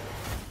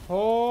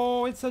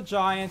 Oh, it's a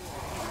giant.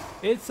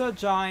 It's a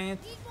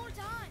giant. Need more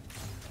time.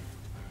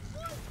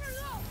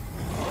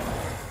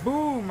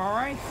 Boom,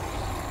 alright.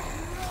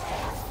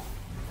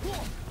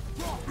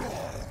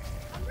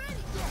 I'm ready.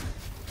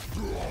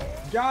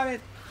 Got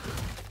it.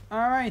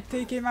 Alright,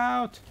 take him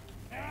out.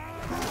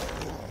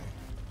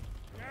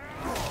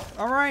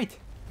 Alright.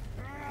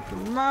 Take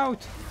him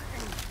out.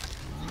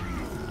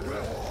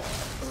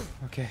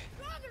 Okay.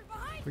 Brother,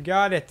 behind. We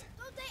got it.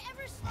 Don't they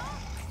ever stop?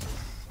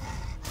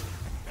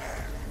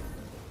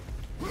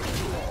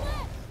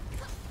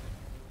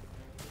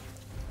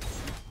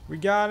 We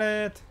got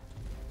it.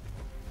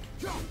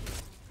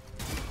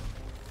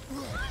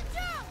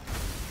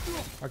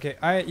 Okay,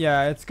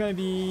 yeah, it's gonna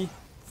be,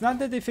 it's not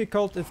that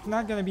difficult. It's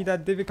not gonna be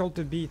that difficult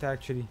to beat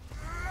actually.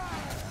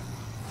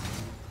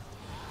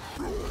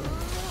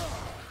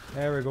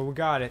 There we go, we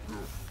got it.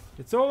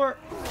 It's over.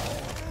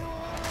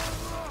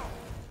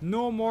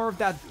 No more of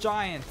that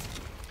giant.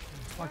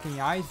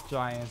 Fucking ice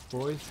giant,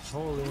 boys.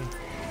 Holy.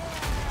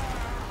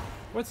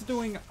 What's it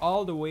doing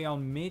all the way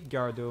on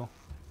Midgard though?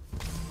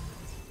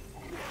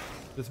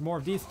 There's more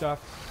of these stuff.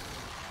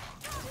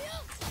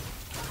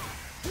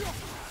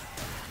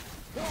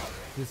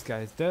 This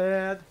guy's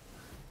dead.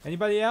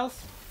 Anybody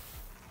else?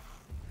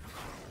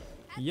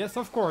 Yes,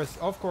 of course.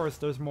 Of course,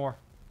 there's more.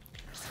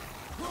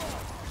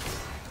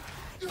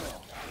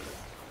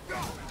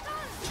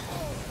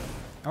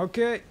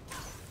 Okay.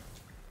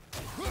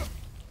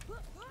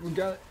 We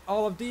got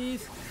all of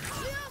these.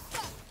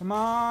 Come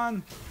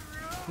on.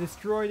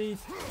 Destroy these.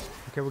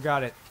 Okay, we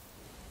got it.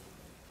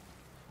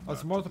 Oh,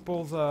 there's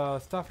multiple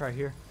stuff right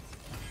here.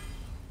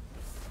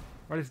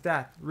 What is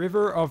that?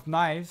 River of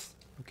Knives.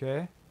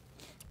 Okay.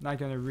 Not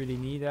gonna really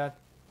need that.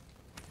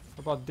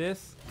 How about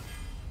this?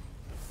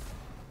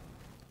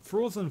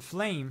 Frozen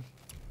Flame.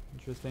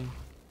 Interesting.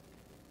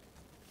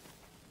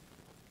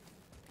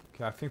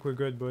 Okay, I think we're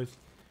good, boys.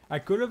 I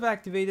could have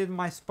activated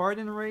my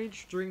Spartan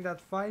Rage during that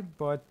fight,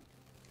 but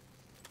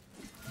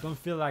don't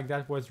feel like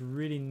that was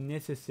really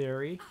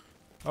necessary.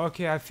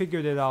 Okay, I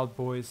figured it out,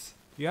 boys.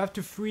 You have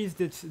to freeze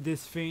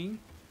this thing,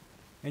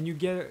 and you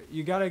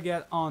gotta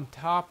get on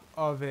top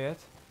of it,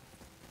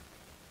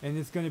 and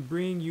it's gonna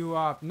bring you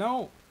up.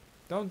 No,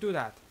 don't do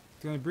that.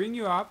 It's gonna bring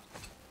you up.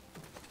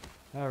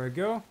 There we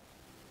go.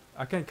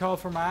 I can call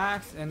for my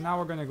axe, and now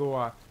we're gonna go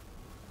up.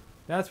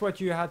 That's what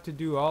you had to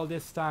do all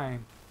this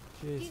time.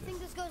 Jesus. Do you think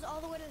this goes all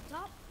the way to the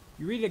top?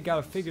 You really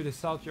gotta figure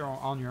this out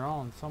on your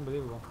own. It's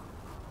unbelievable.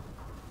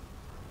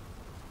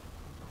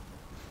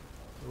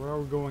 Where are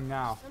we going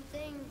now?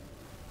 Something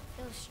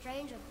feels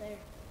strange up there.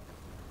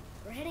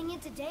 We're heading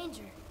into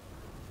danger.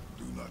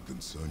 Do not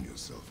concern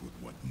yourself with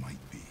what might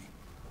be.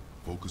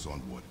 Focus on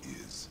what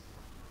is,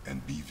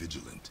 and be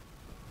vigilant.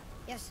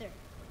 Yes, sir.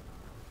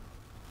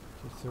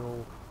 Okay,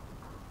 so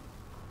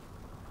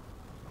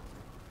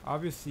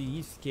obviously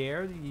he's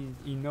scared.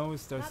 He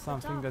knows there's Not the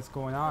something top. that's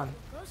going on.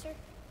 Closer.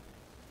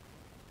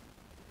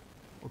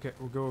 Okay,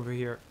 we'll go over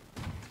here.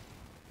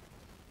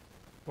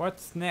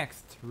 What's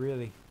next,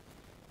 really?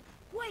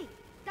 Wait,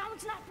 that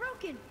one's not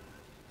broken.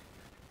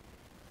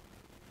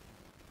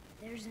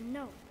 There's a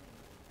note.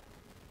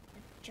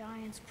 A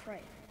giant's prayer.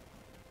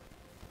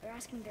 They're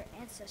asking their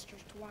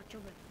ancestors to watch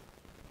over them,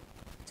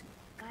 to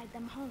guide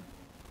them home.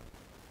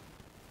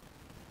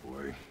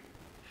 Boy,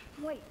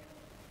 Wait.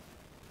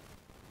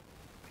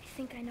 I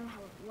think I know how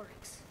it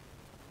works.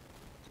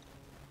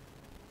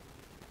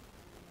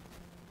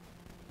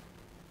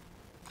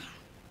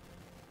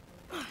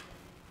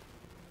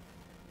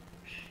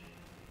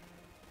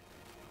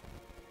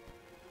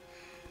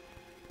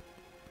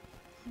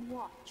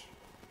 Watch.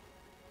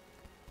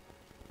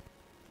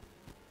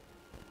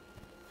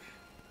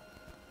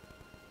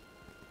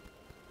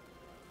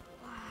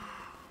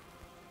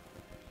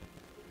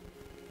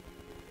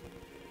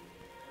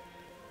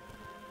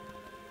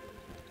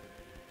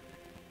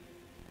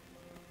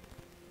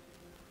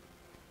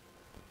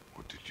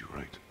 what did you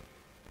write?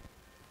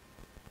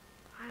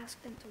 I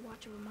asked them to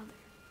watch over Mother.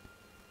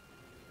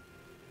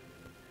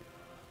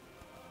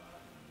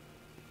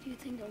 Do you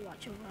think they'll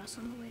watch over us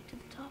on the way to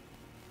the top?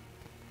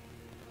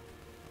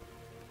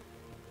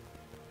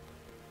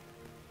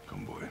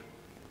 Come, boy.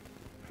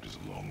 It is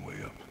a long way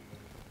up.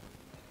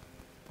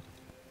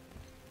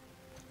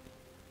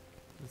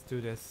 Let's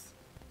do this.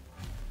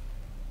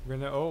 We're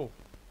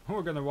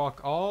gonna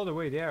walk all the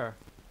way there.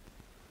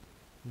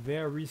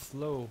 Very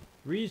slow.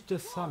 Reach the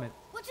summit.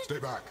 What's it? Stay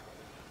back.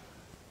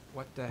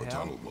 What the The hell?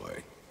 tunnel,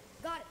 boy.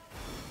 Got it.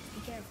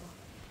 Be careful.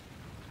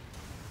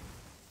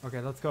 Okay,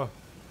 let's go.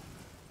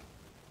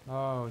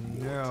 Oh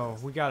no,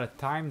 we gotta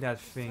time that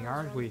thing, Sounds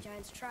aren't like we? the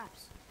giant's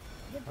traps.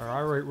 Good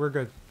Alright, we're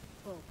good.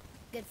 Well,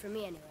 good for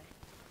me anyway.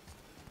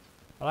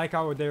 I like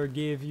how they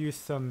give you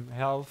some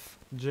health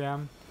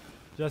gem,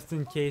 just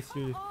in case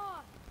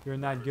you're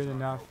not good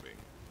enough.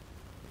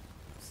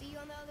 See you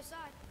on the other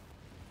side.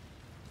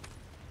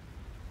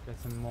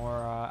 Get some more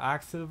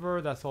axe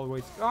silver. That's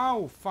always.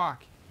 Oh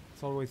fuck!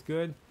 It's always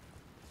good.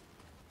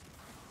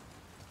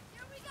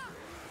 Here we go.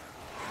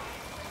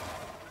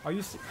 Are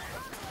you?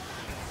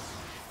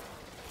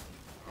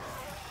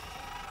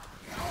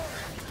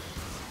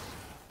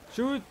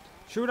 Shoot!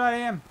 Shoot at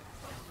him!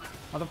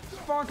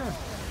 Motherfucker!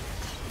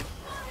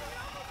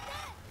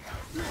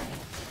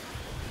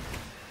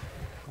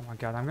 Oh my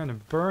god, I'm gonna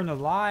burn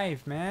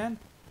alive, man!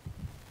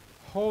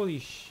 Holy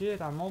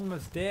shit, I'm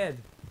almost dead.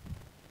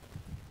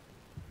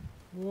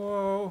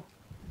 Whoa!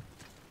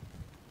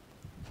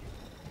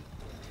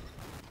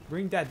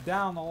 Bring that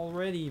down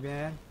already,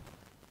 man.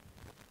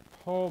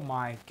 Oh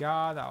my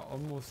god, I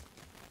almost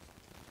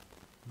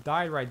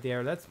died right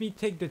there. Let me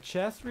take the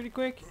chest really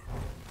quick.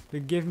 To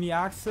give me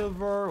axe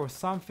silver or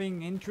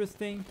something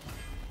interesting.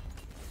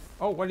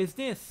 Oh, what is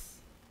this?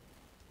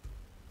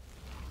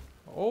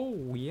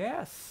 Oh,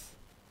 yes.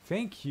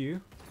 Thank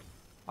you.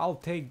 I'll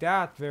take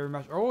that very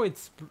much. Oh,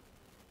 it's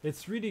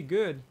really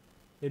good.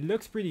 It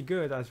looks pretty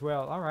good as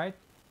well. All right.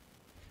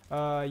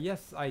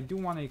 Yes, I do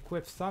want to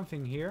equip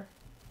something here.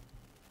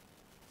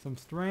 Some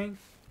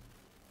strength.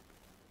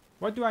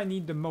 What do I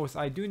need the most?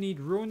 I do need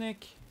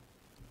runic.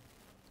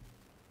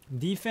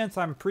 Defense,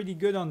 I'm pretty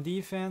good on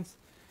defense.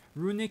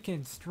 Runic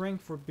and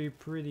strength would be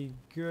pretty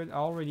good. I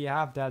already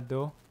have that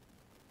though.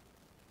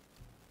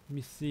 Let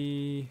me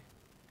see.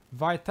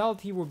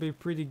 Vitality would be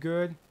pretty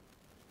good.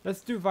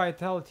 Let's do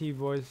vitality,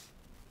 boys.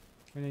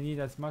 I'm gonna need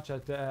as much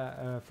as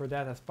for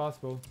that as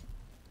possible.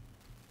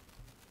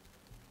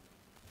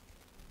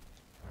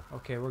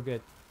 Okay, we're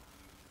good.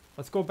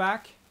 Let's go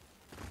back.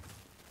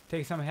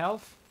 Take some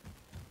health.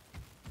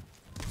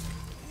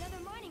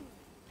 Another mining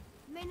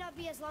room. May not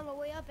be as long a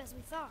way up as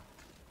we thought.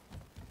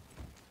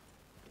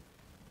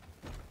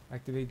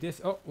 Activate this.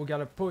 Oh, we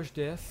gotta push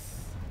this.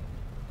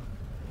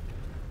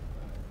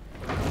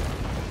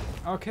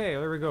 Okay,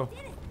 there we go.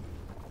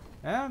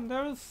 And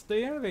there's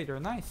the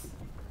elevator. Nice.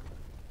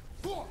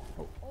 Oh,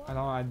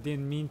 I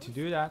didn't mean to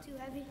do that. Too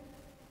heavy.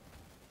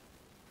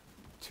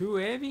 Too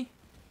heavy?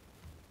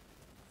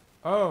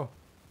 Oh.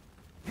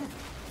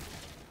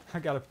 I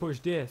gotta push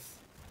this.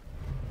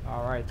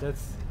 Alright,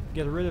 let's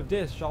get rid of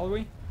this, shall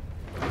we?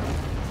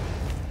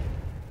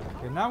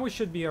 Okay, now we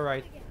should be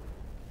alright.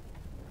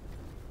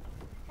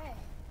 Hey,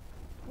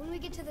 when we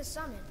get to the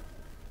summit,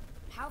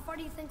 how far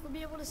do you think we'll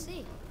be able to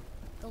see?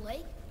 The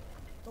lake?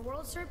 The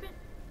world serpent?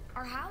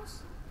 Our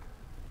house?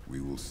 We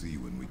will see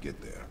when we get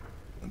there.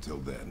 Until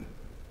then,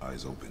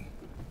 eyes open.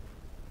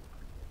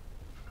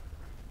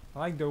 I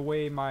like the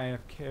way my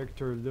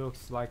character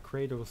looks, like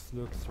Kratos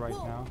looks right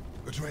now.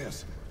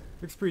 Atreus!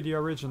 Looks pretty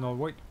original.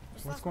 Wait,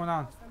 Just what's lost going my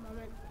on? pulse for a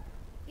moment.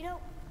 You know,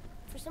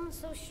 for someone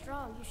so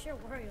strong, you sure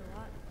worry a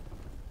lot.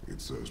 It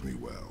serves me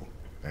well,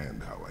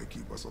 and how I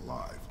keep us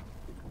alive.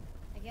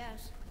 I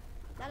guess.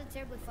 Not a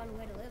terribly fun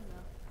way to live,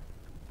 though.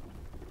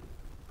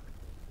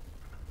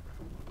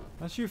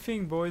 What you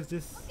think, boys?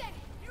 This, Okay,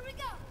 here we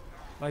go.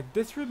 like,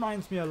 this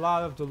reminds me a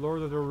lot of the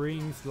Lord of the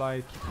Rings,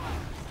 like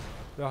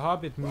the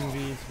Hobbit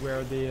movies,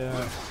 where they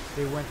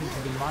went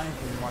into the mines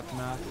and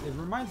whatnot. It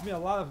reminds me a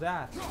lot of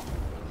that.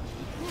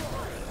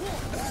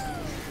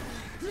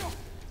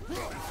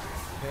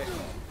 Okay.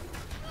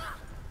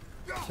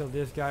 Kill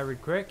this guy real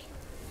quick.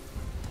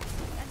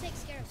 That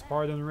takes care of that.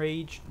 Spartan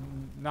Rage.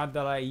 Not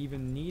that I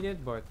even need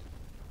it, but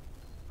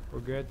we're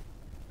good.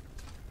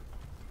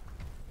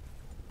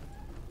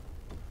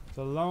 It's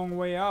a long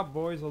way up,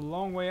 boys. A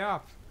long way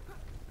up.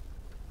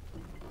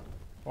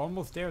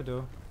 Almost there,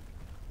 though.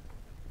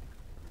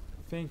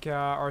 I think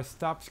our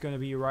stop's gonna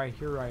be right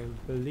here, I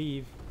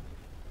believe.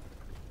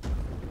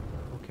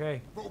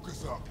 Okay.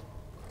 Focus up!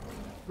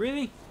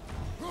 Really?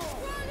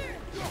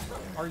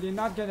 Are they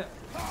not gonna...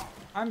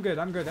 I'm good,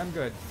 I'm good, I'm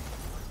good.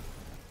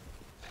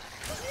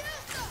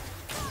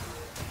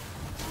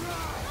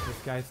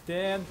 This guy's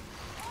dead.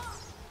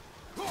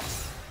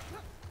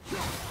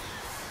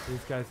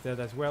 This guy's dead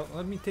as well.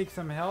 Let me take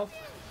some health.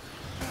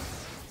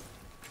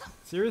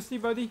 Seriously,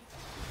 buddy?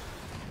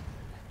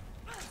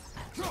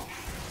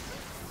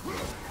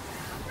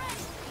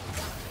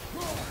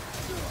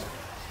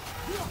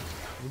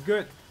 We're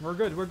good. We're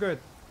good. We're good.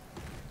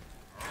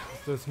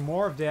 There's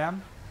more of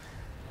them.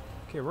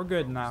 Okay, we're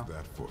good now. Is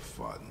that for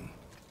fun?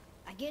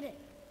 I get it.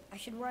 I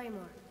should worry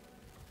more.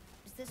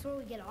 Is this where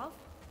we get off?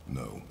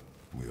 No,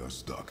 we are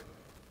stuck.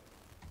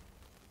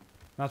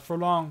 Not for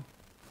long.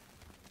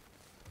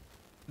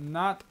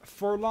 Not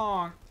for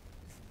long.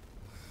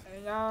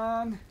 Hang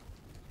on.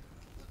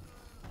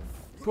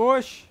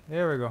 Push.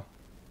 There we go.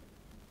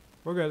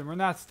 We're good. We're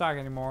not stuck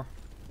anymore.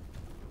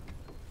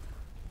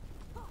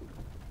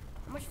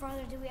 How much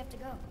farther do we have to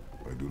go?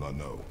 I do not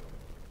know.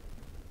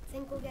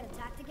 Think we'll get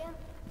attacked again?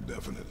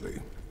 Definitely.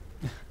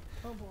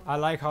 Oh boy. I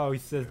like how he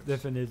says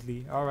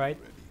definitely. Alright.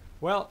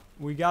 Well,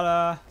 we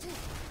gotta Yes,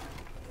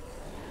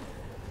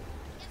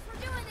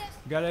 we're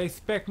doing this.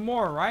 expect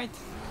more, right?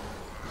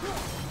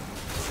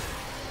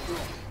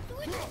 Do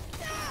it.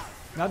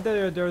 Not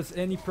that there's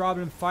any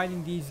problem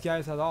fighting these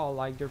guys at all,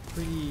 like they're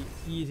pretty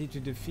easy to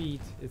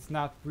defeat. It's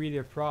not really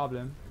a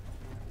problem.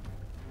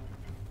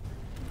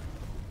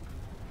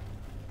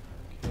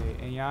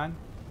 Okay, Ayan.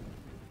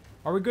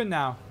 Are we good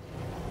now?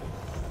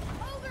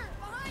 Ogre,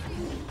 behind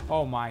you!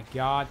 Oh my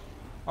god.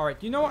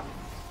 Alright, you know what?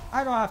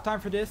 I don't have time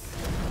for this.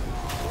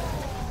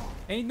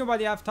 Ain't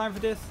nobody have time for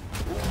this.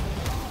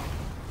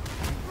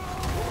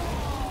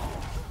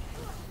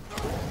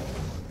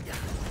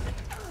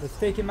 Let's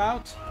take him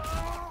out.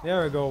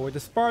 There we go, with the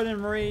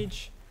Spartan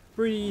Rage,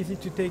 pretty easy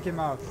to take him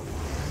out.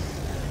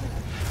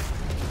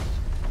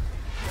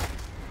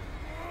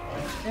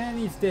 And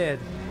he's dead.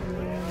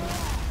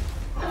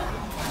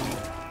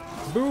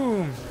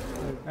 Boom!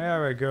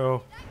 There we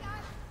go.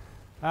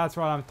 That's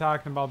what I'm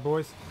talking about,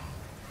 boys.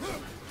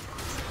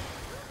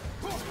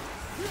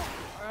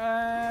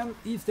 And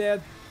he's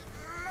dead.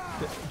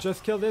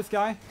 Just kill this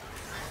guy.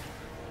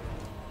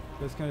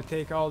 Just gonna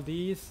take all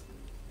these.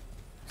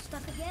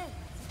 Stuck again.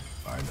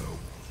 I know.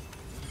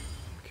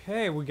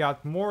 Okay, we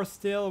got more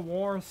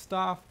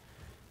stuff.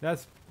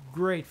 That's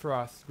great for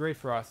us. Great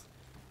for us.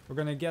 We're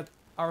gonna get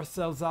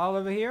ourselves out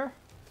of here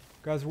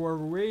because we're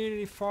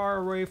really far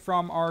away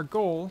from our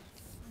goal.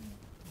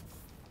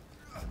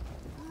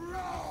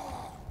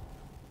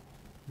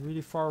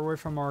 Really far away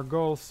from our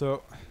goal,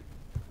 so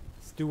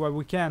let's do what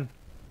we can.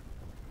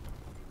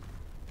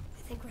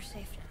 I think we're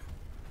safe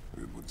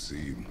now. It would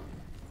seem.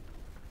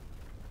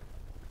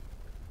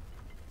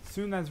 As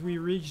soon as we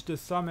reach the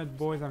summit,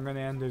 boys, I'm gonna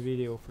end the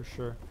video for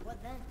sure.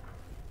 What then?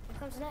 What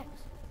comes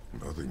next?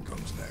 Nothing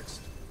comes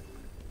next.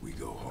 We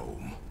go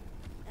home.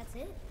 That's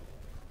it?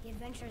 The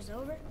adventure is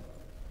over?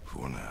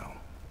 For now.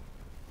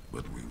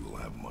 But we will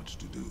have much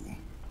to do.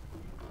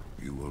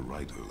 You were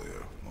right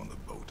earlier on the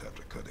boat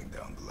after cutting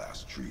down the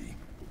last tree.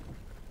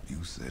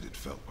 You said it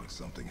felt like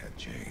something had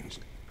changed.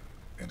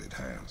 And it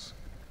has.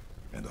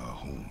 And our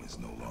home is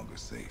no longer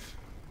safe.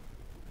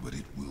 But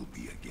it will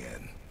be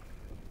again.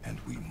 And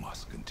we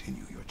must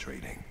continue your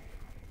trading.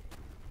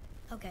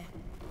 Okay.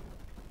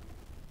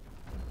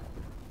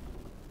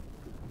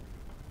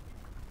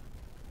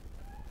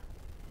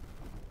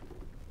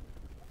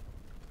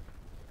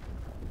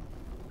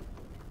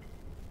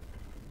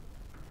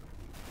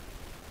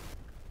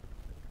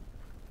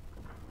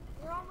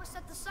 We're almost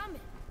at the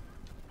summit.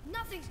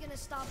 Nothing's gonna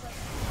stop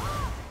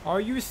us.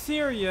 Are you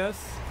serious?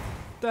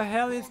 The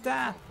hell is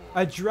that?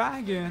 A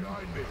dragon?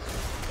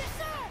 Yes,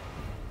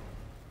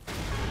 sir!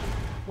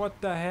 What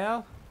the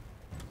hell?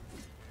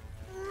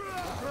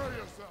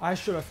 I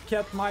should have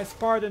kept my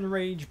Spartan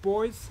Rage,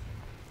 boys.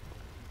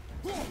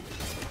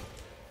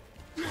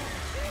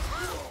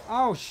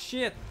 Oh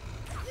shit!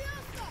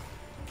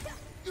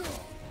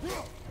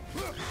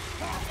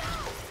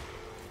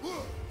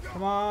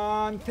 Come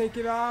on, take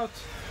it out.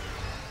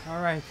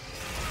 Alright.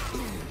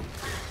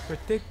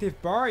 Protective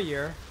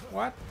barrier?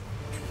 What?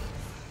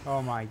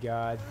 Oh my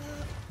god.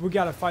 We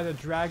gotta fight a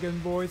dragon,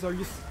 boys. Are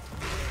you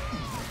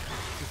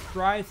Jesus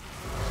Christ?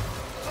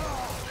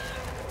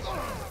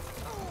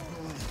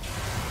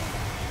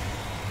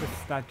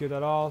 It's not good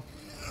at all.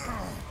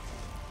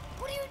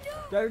 What are you doing?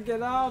 Gotta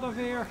get out of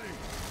here.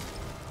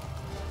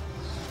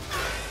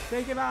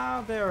 Take him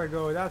out. There we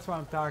go. That's what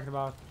I'm talking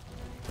about.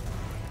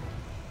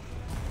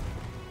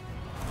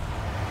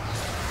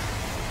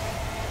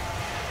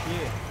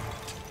 Yeah.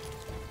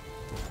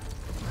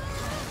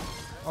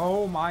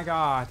 Oh my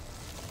god.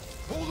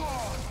 Hold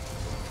on!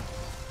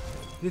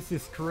 This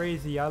is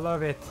crazy. I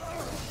love it.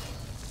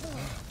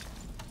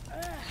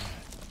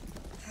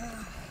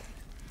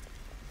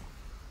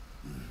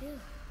 Phew.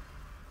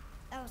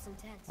 That was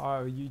intense.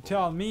 Oh, you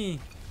tell me.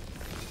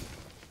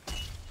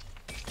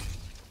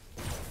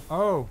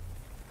 Oh.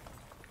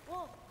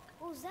 Whoa,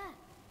 what was that?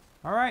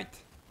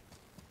 Alright.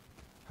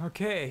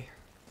 Okay.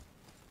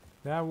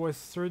 That was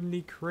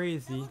certainly That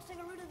crazy. looks like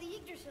a root of the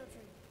Yggdrasil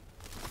tree.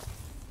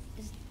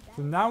 Is that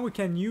So now we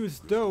can use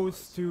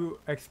those to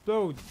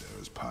explode.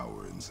 There is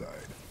power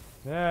inside.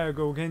 There you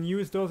go. We can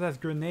use those as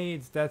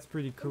grenades. That's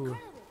pretty cool.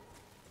 incredible?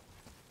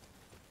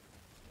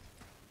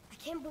 I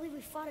can't believe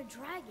we fought a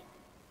dragon.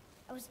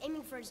 I was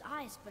aiming for his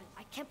eyes, but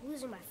I kept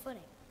losing my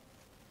footing.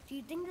 Do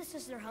you think this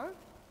is their home?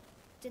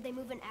 Did they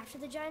move in after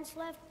the giants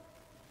left?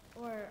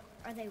 Or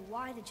are they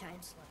why the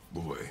giants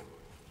left? Boy,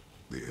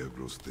 the air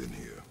grows thin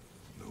here.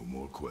 No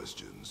more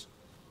questions.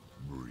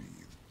 Breathe.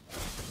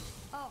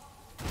 Oh.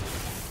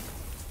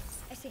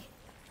 I see.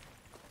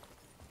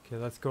 Okay,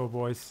 let's go,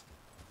 boys.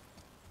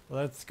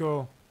 Let's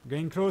go.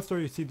 Getting closer,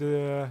 you see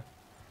the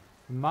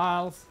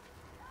miles.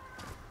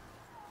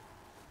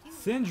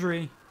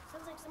 Sindri.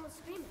 Sounds like someone's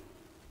screaming.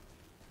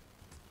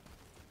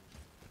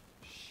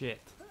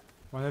 Shit.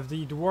 One of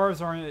the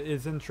dwarves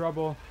is in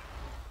trouble.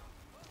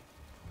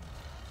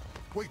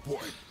 Wait, boy.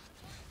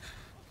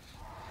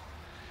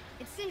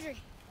 It's Sindri.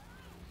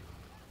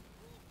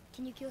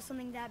 Can you kill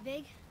something that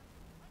big?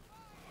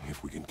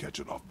 If we can catch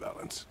it off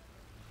balance.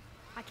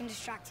 I can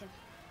distract him.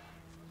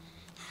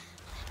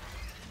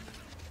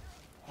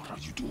 What are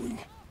you doing?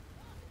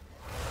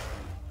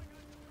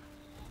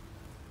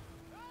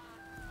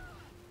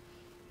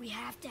 We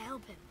have to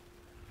help him.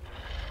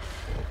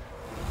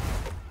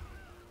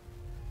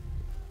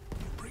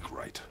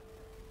 right.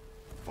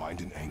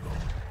 Find an angle.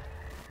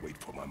 Wait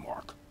for my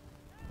mark.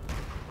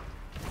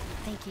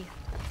 Thank you.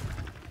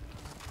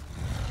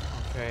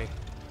 Okay.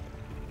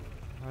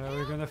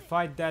 We're gonna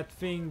fight that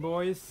thing,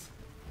 boys.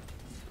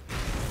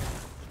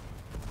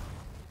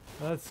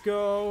 Let's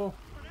go.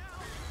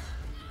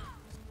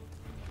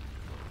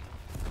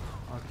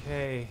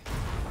 Okay.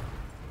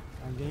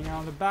 I'm getting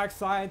on the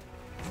backside.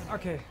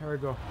 Okay, here we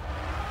go.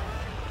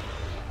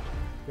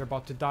 You're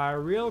about to die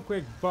real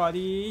quick,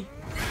 buddy.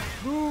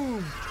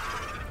 Boom.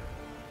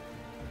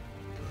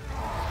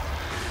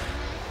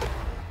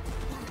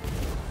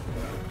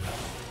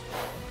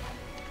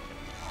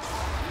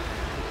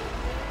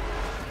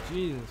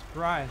 Jesus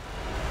Christ.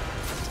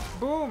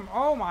 Boom.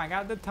 Oh my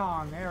god, the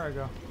tongue. There we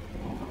go.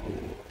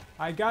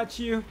 I got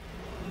you.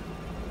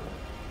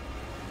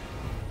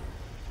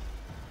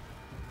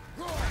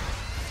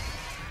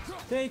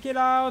 Take it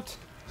out.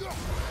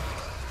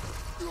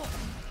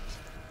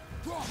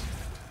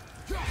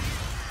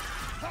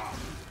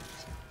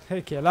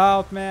 Take it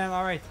out, man.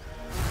 Alright.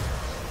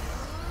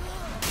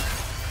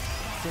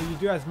 So you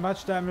do as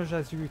much damage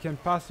as you can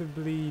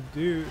possibly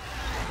do,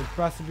 could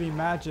possibly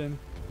imagine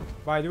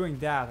by doing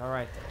that.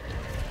 Alright.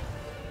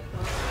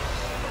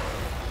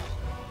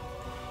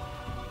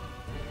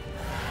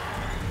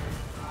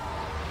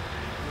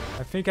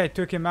 I think I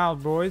took him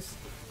out, boys.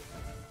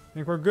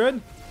 Think we're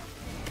good?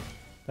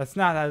 That's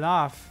not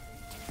enough.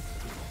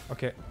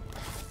 Okay.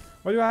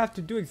 What do I have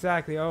to do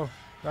exactly? Oh,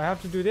 do I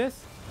have to do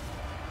this?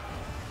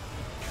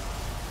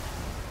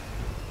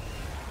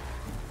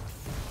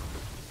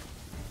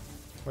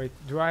 Wait,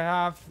 do I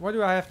have... What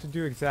do I have to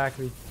do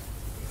exactly?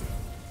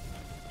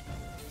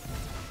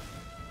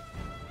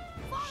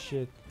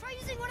 Shit. Try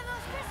using one of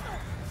those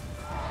crystals.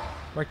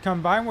 What,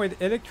 combined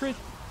with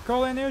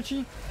electrical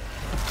energy?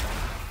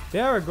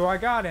 There we go, I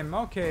got him.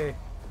 Okay.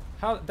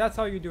 That's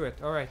how you do it.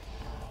 Alright.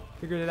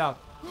 Figured it out.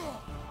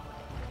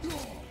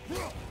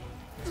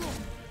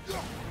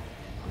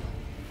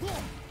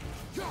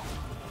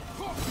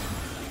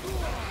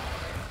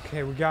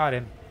 Okay, we got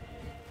him.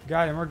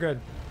 Got him, we're good.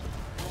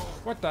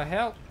 What the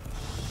hell?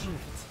 Shit.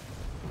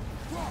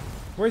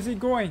 Where's he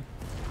going?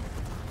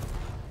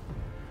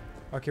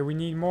 Okay, we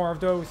need more of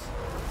those.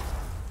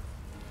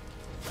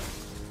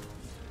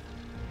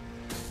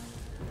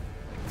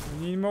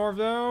 We need more of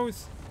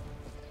those.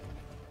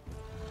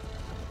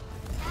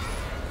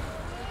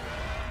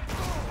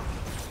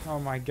 Oh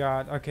my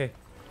god, okay.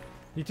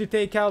 Need to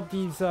take out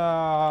these,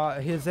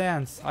 his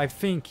hands, I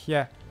think,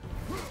 yeah.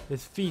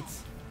 His feet.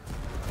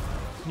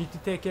 Need to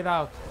take it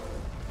out.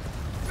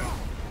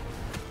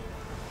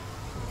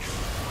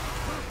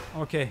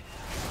 Okay.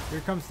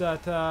 Here comes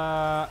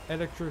that,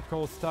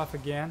 electrical stuff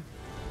again.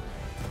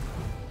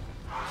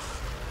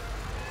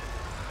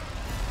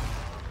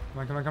 Come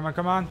on, come on, come on,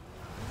 come on.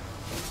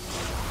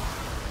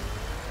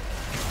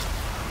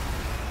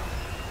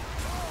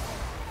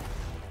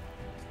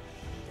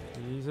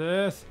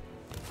 Jesus.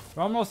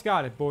 We almost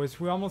got it, boys.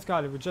 We almost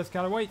got it. We just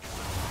gotta wait.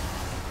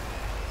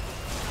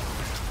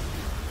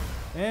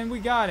 And we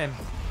got him.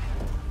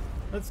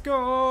 Let's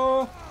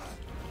go.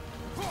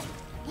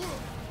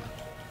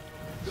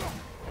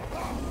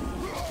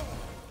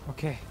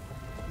 Okay.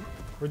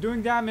 We're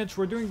doing damage.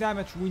 We're doing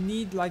damage. We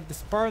need like the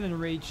Spartan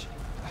Rage.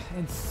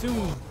 And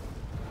soon.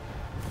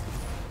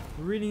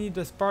 We really need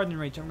the Spartan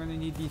Rage. I'm gonna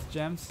need these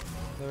gems.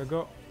 There we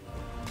go.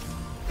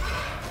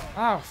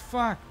 Oh,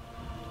 fuck.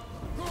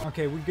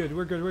 Okay, we're good,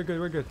 we're good, we're good,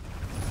 we're good.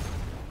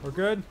 We're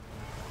good.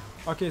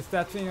 Okay, it's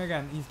that thing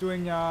again. He's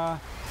doing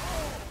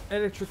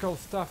electrical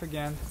stuff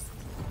again.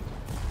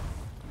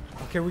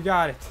 Okay, we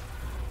got it.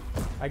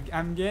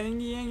 I'm getting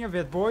the hang of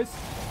it, boys.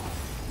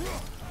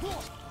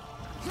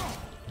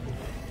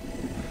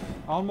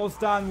 Almost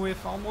done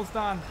with, almost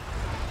done.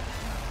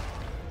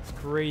 It's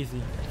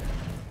crazy.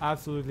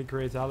 Absolutely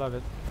crazy, I love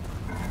it.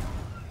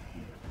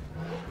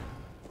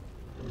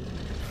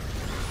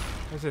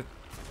 What's it?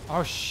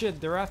 Oh shit,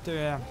 they're after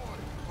him.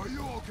 Are you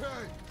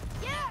okay?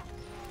 Yeah.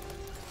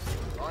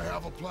 I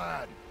have a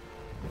plan.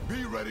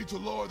 Be ready to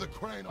lower the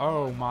crane.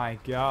 Oh my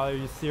god, are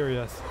you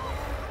serious?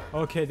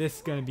 Okay, this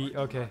is gonna be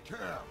okay.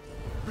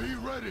 Be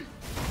ready.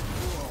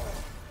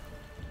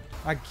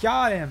 I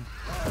got him!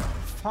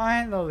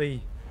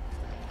 Finally!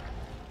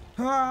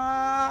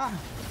 Ah!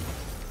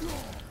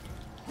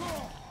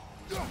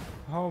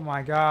 Oh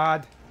my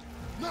god.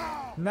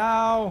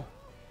 Now!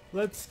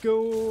 Let's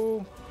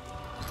go!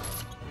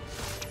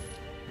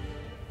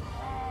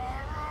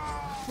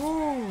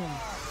 Boom!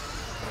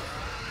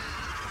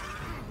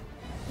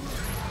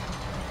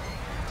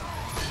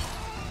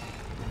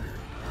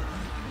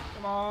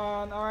 Come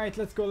on! Alright,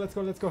 let's go, let's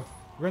go, let's go.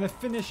 We're gonna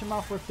finish him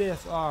off with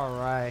this.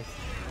 Alright.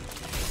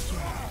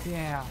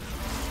 Yeah.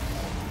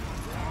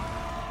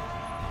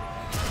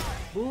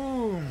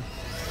 Boom!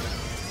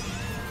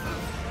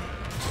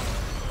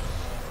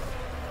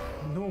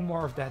 No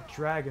more of that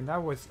dragon.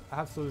 That was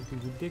absolutely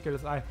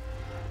ridiculous. I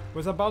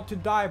was about to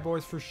die,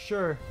 boys, for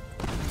sure.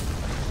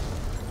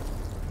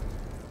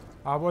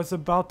 I was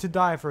about to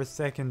die for a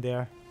second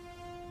there.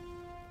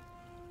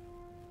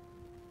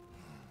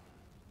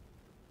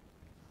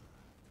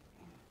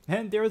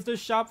 And there's the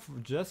shop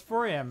just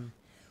for him.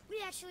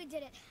 We actually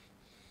did it.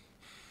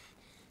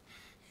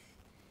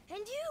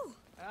 And you!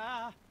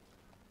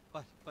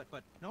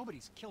 But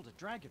nobody's killed a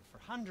dragon for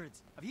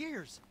hundreds of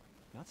years.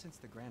 Not since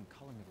the grand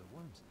culling of the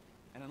worms.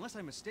 And unless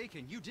I'm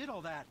mistaken, you did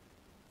all that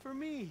for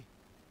me.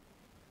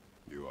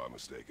 You are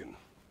mistaken.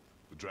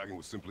 The dragon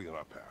was simply in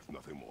our path,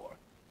 nothing more.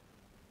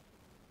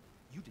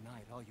 You deny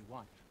it all you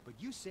want, but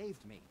you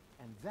saved me,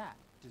 and that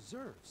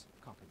deserves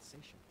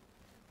compensation.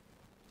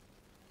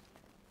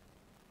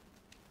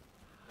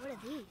 What are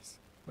these?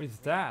 What is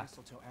that?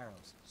 Mistletoe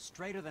arrows,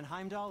 straighter than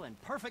Heimdall and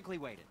perfectly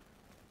weighted.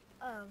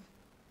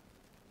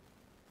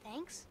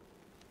 Thanks?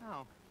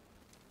 Oh,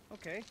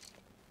 okay.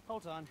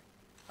 Hold on.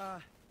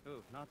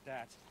 Ooh, not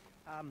that.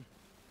 Have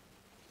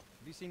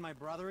you seen my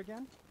brother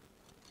again?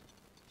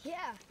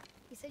 Yeah,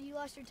 he said you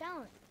lost your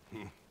talent.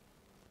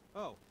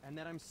 Oh, and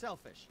that I'm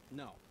selfish?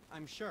 No.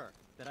 I'm sure.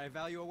 That I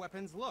value a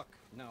weapon's look?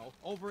 No.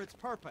 Over its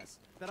purpose?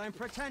 That I'm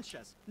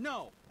pretentious?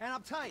 No. And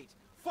uptight?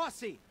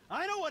 Fussy?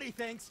 I know what he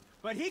thinks,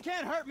 but he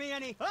can't hurt me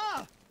any—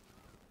 Ah!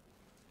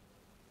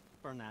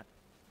 Burn that.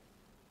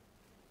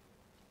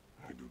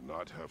 I do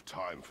not have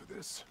time for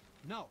this.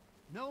 No.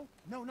 No.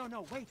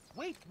 Wait.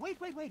 I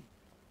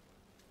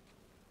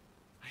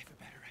have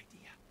a better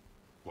idea.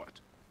 What?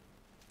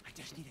 I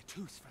just need a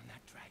tooth from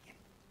that dragon.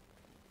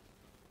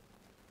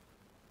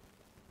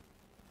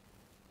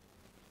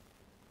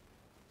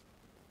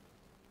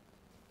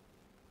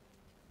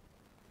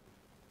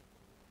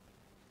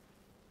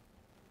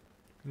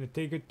 Gonna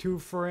take a 2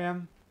 for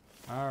him.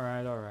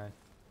 Alright, alright.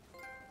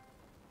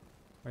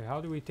 Wait,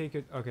 how do we take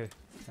it? Okay,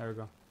 there we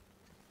go.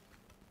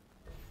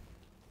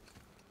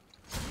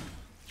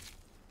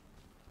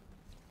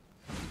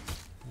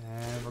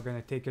 And we're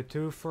gonna take a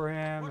 2 for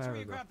him. Watch There me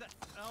we go. grab that.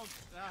 Oh,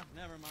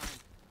 never mind.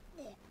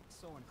 Oh,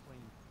 so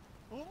unclean.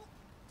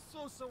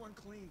 Oh, so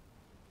unclean.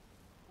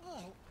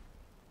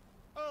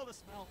 Oh, the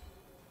smell.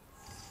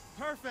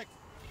 Perfect.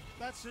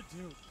 That should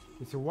do.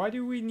 Okay, so what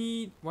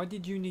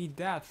did you need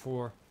that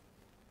for?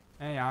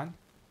 Hang on.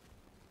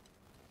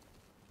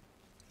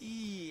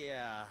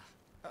 Yeah.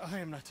 I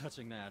am not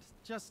touching that.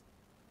 Just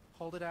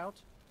hold it out.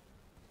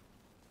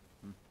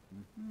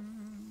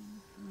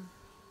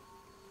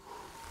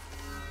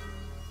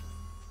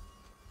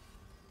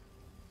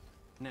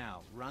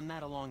 Now, run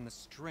that along the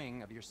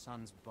string of your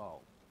son's bow.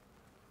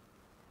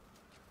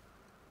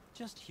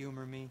 Just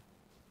humor me.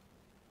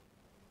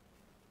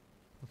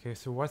 Okay,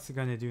 so what's it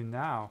gonna do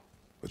now?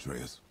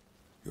 Atreus,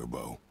 your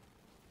bow.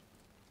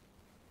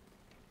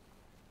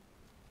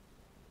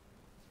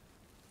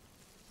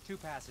 Two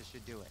passes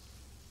should do it.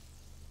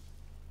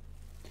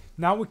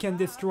 Now we can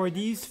destroy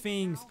these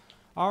things.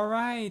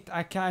 Alright,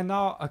 I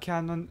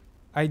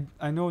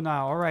know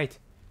now. Alright.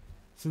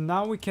 So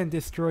now we can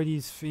destroy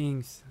these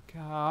things.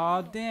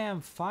 God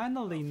damn,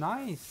 finally,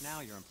 nice.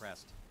 Now you're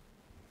impressed.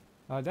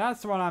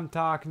 That's what I'm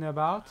talking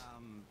about.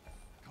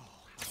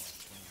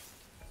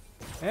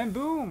 And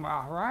boom,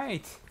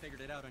 alright.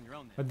 Figured it out on your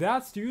own then. But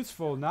that's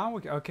useful. Now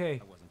we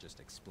okay. I wasn't just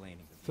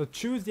explaining. So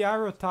choose the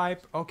arrow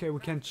type. Okay, we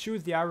can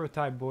choose the arrow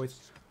type,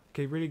 boys.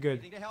 Okay, really good.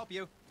 Anything to help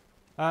you.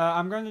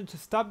 I'm gonna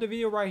just stop the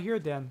video right here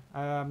then.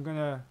 I'm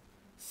gonna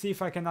see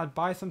if I cannot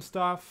buy some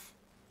stuff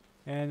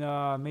and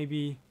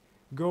maybe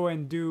go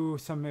and do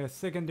some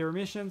secondary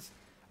missions.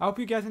 I hope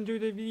you guys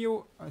enjoyed the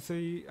video.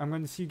 I'm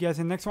gonna see you guys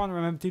in the next one.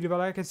 Remember to leave a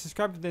like and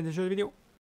subscribe if you enjoyed the video.